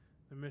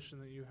the mission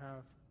that you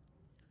have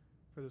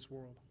for this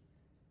world.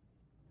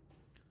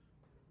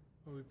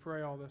 But we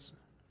pray all this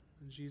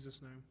in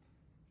Jesus' name,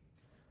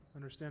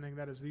 understanding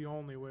that is the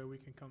only way we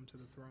can come to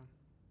the throne.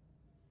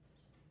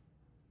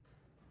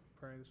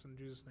 Pray this in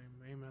Jesus'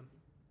 name. Amen.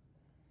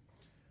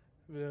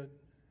 The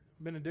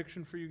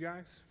benediction for you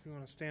guys, if you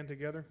want to stand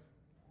together.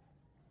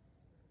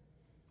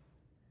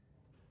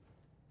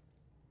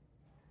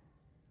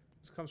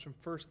 This comes from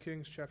 1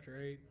 Kings chapter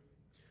 8. It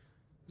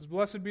says,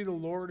 "Blessed be the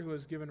Lord who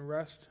has given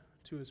rest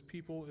to his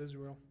people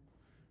Israel,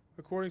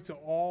 according to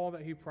all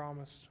that he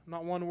promised.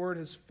 Not one word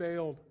has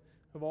failed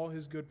of all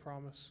his good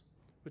promise,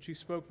 which he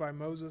spoke by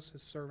Moses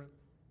his servant.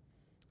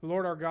 The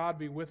Lord our God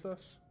be with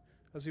us,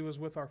 as he was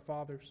with our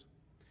fathers.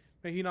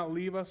 May he not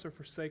leave us or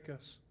forsake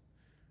us,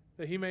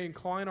 that he may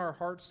incline our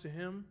hearts to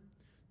him,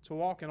 to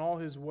walk in all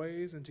his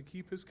ways, and to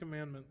keep his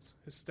commandments,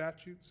 his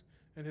statutes,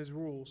 and his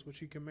rules, which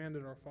he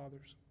commanded our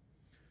fathers.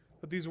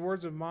 Let these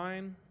words of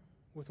mine,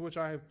 with which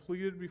I have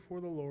pleaded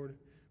before the Lord,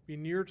 be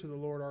near to the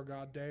Lord our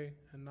God day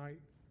and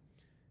night.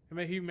 And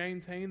may he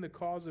maintain the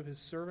cause of his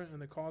servant and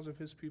the cause of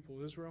his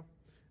people Israel,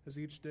 as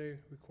each day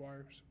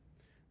requires,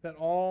 that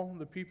all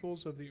the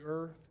peoples of the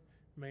earth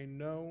may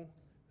know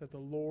that the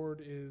Lord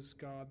is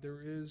God.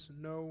 There is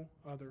no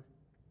other.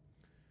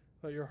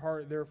 Let your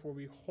heart therefore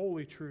be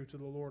wholly true to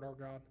the Lord our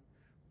God,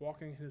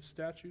 walking in his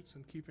statutes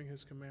and keeping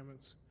his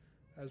commandments,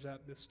 as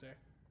at this day."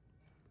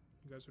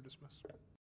 You guys are dismissed.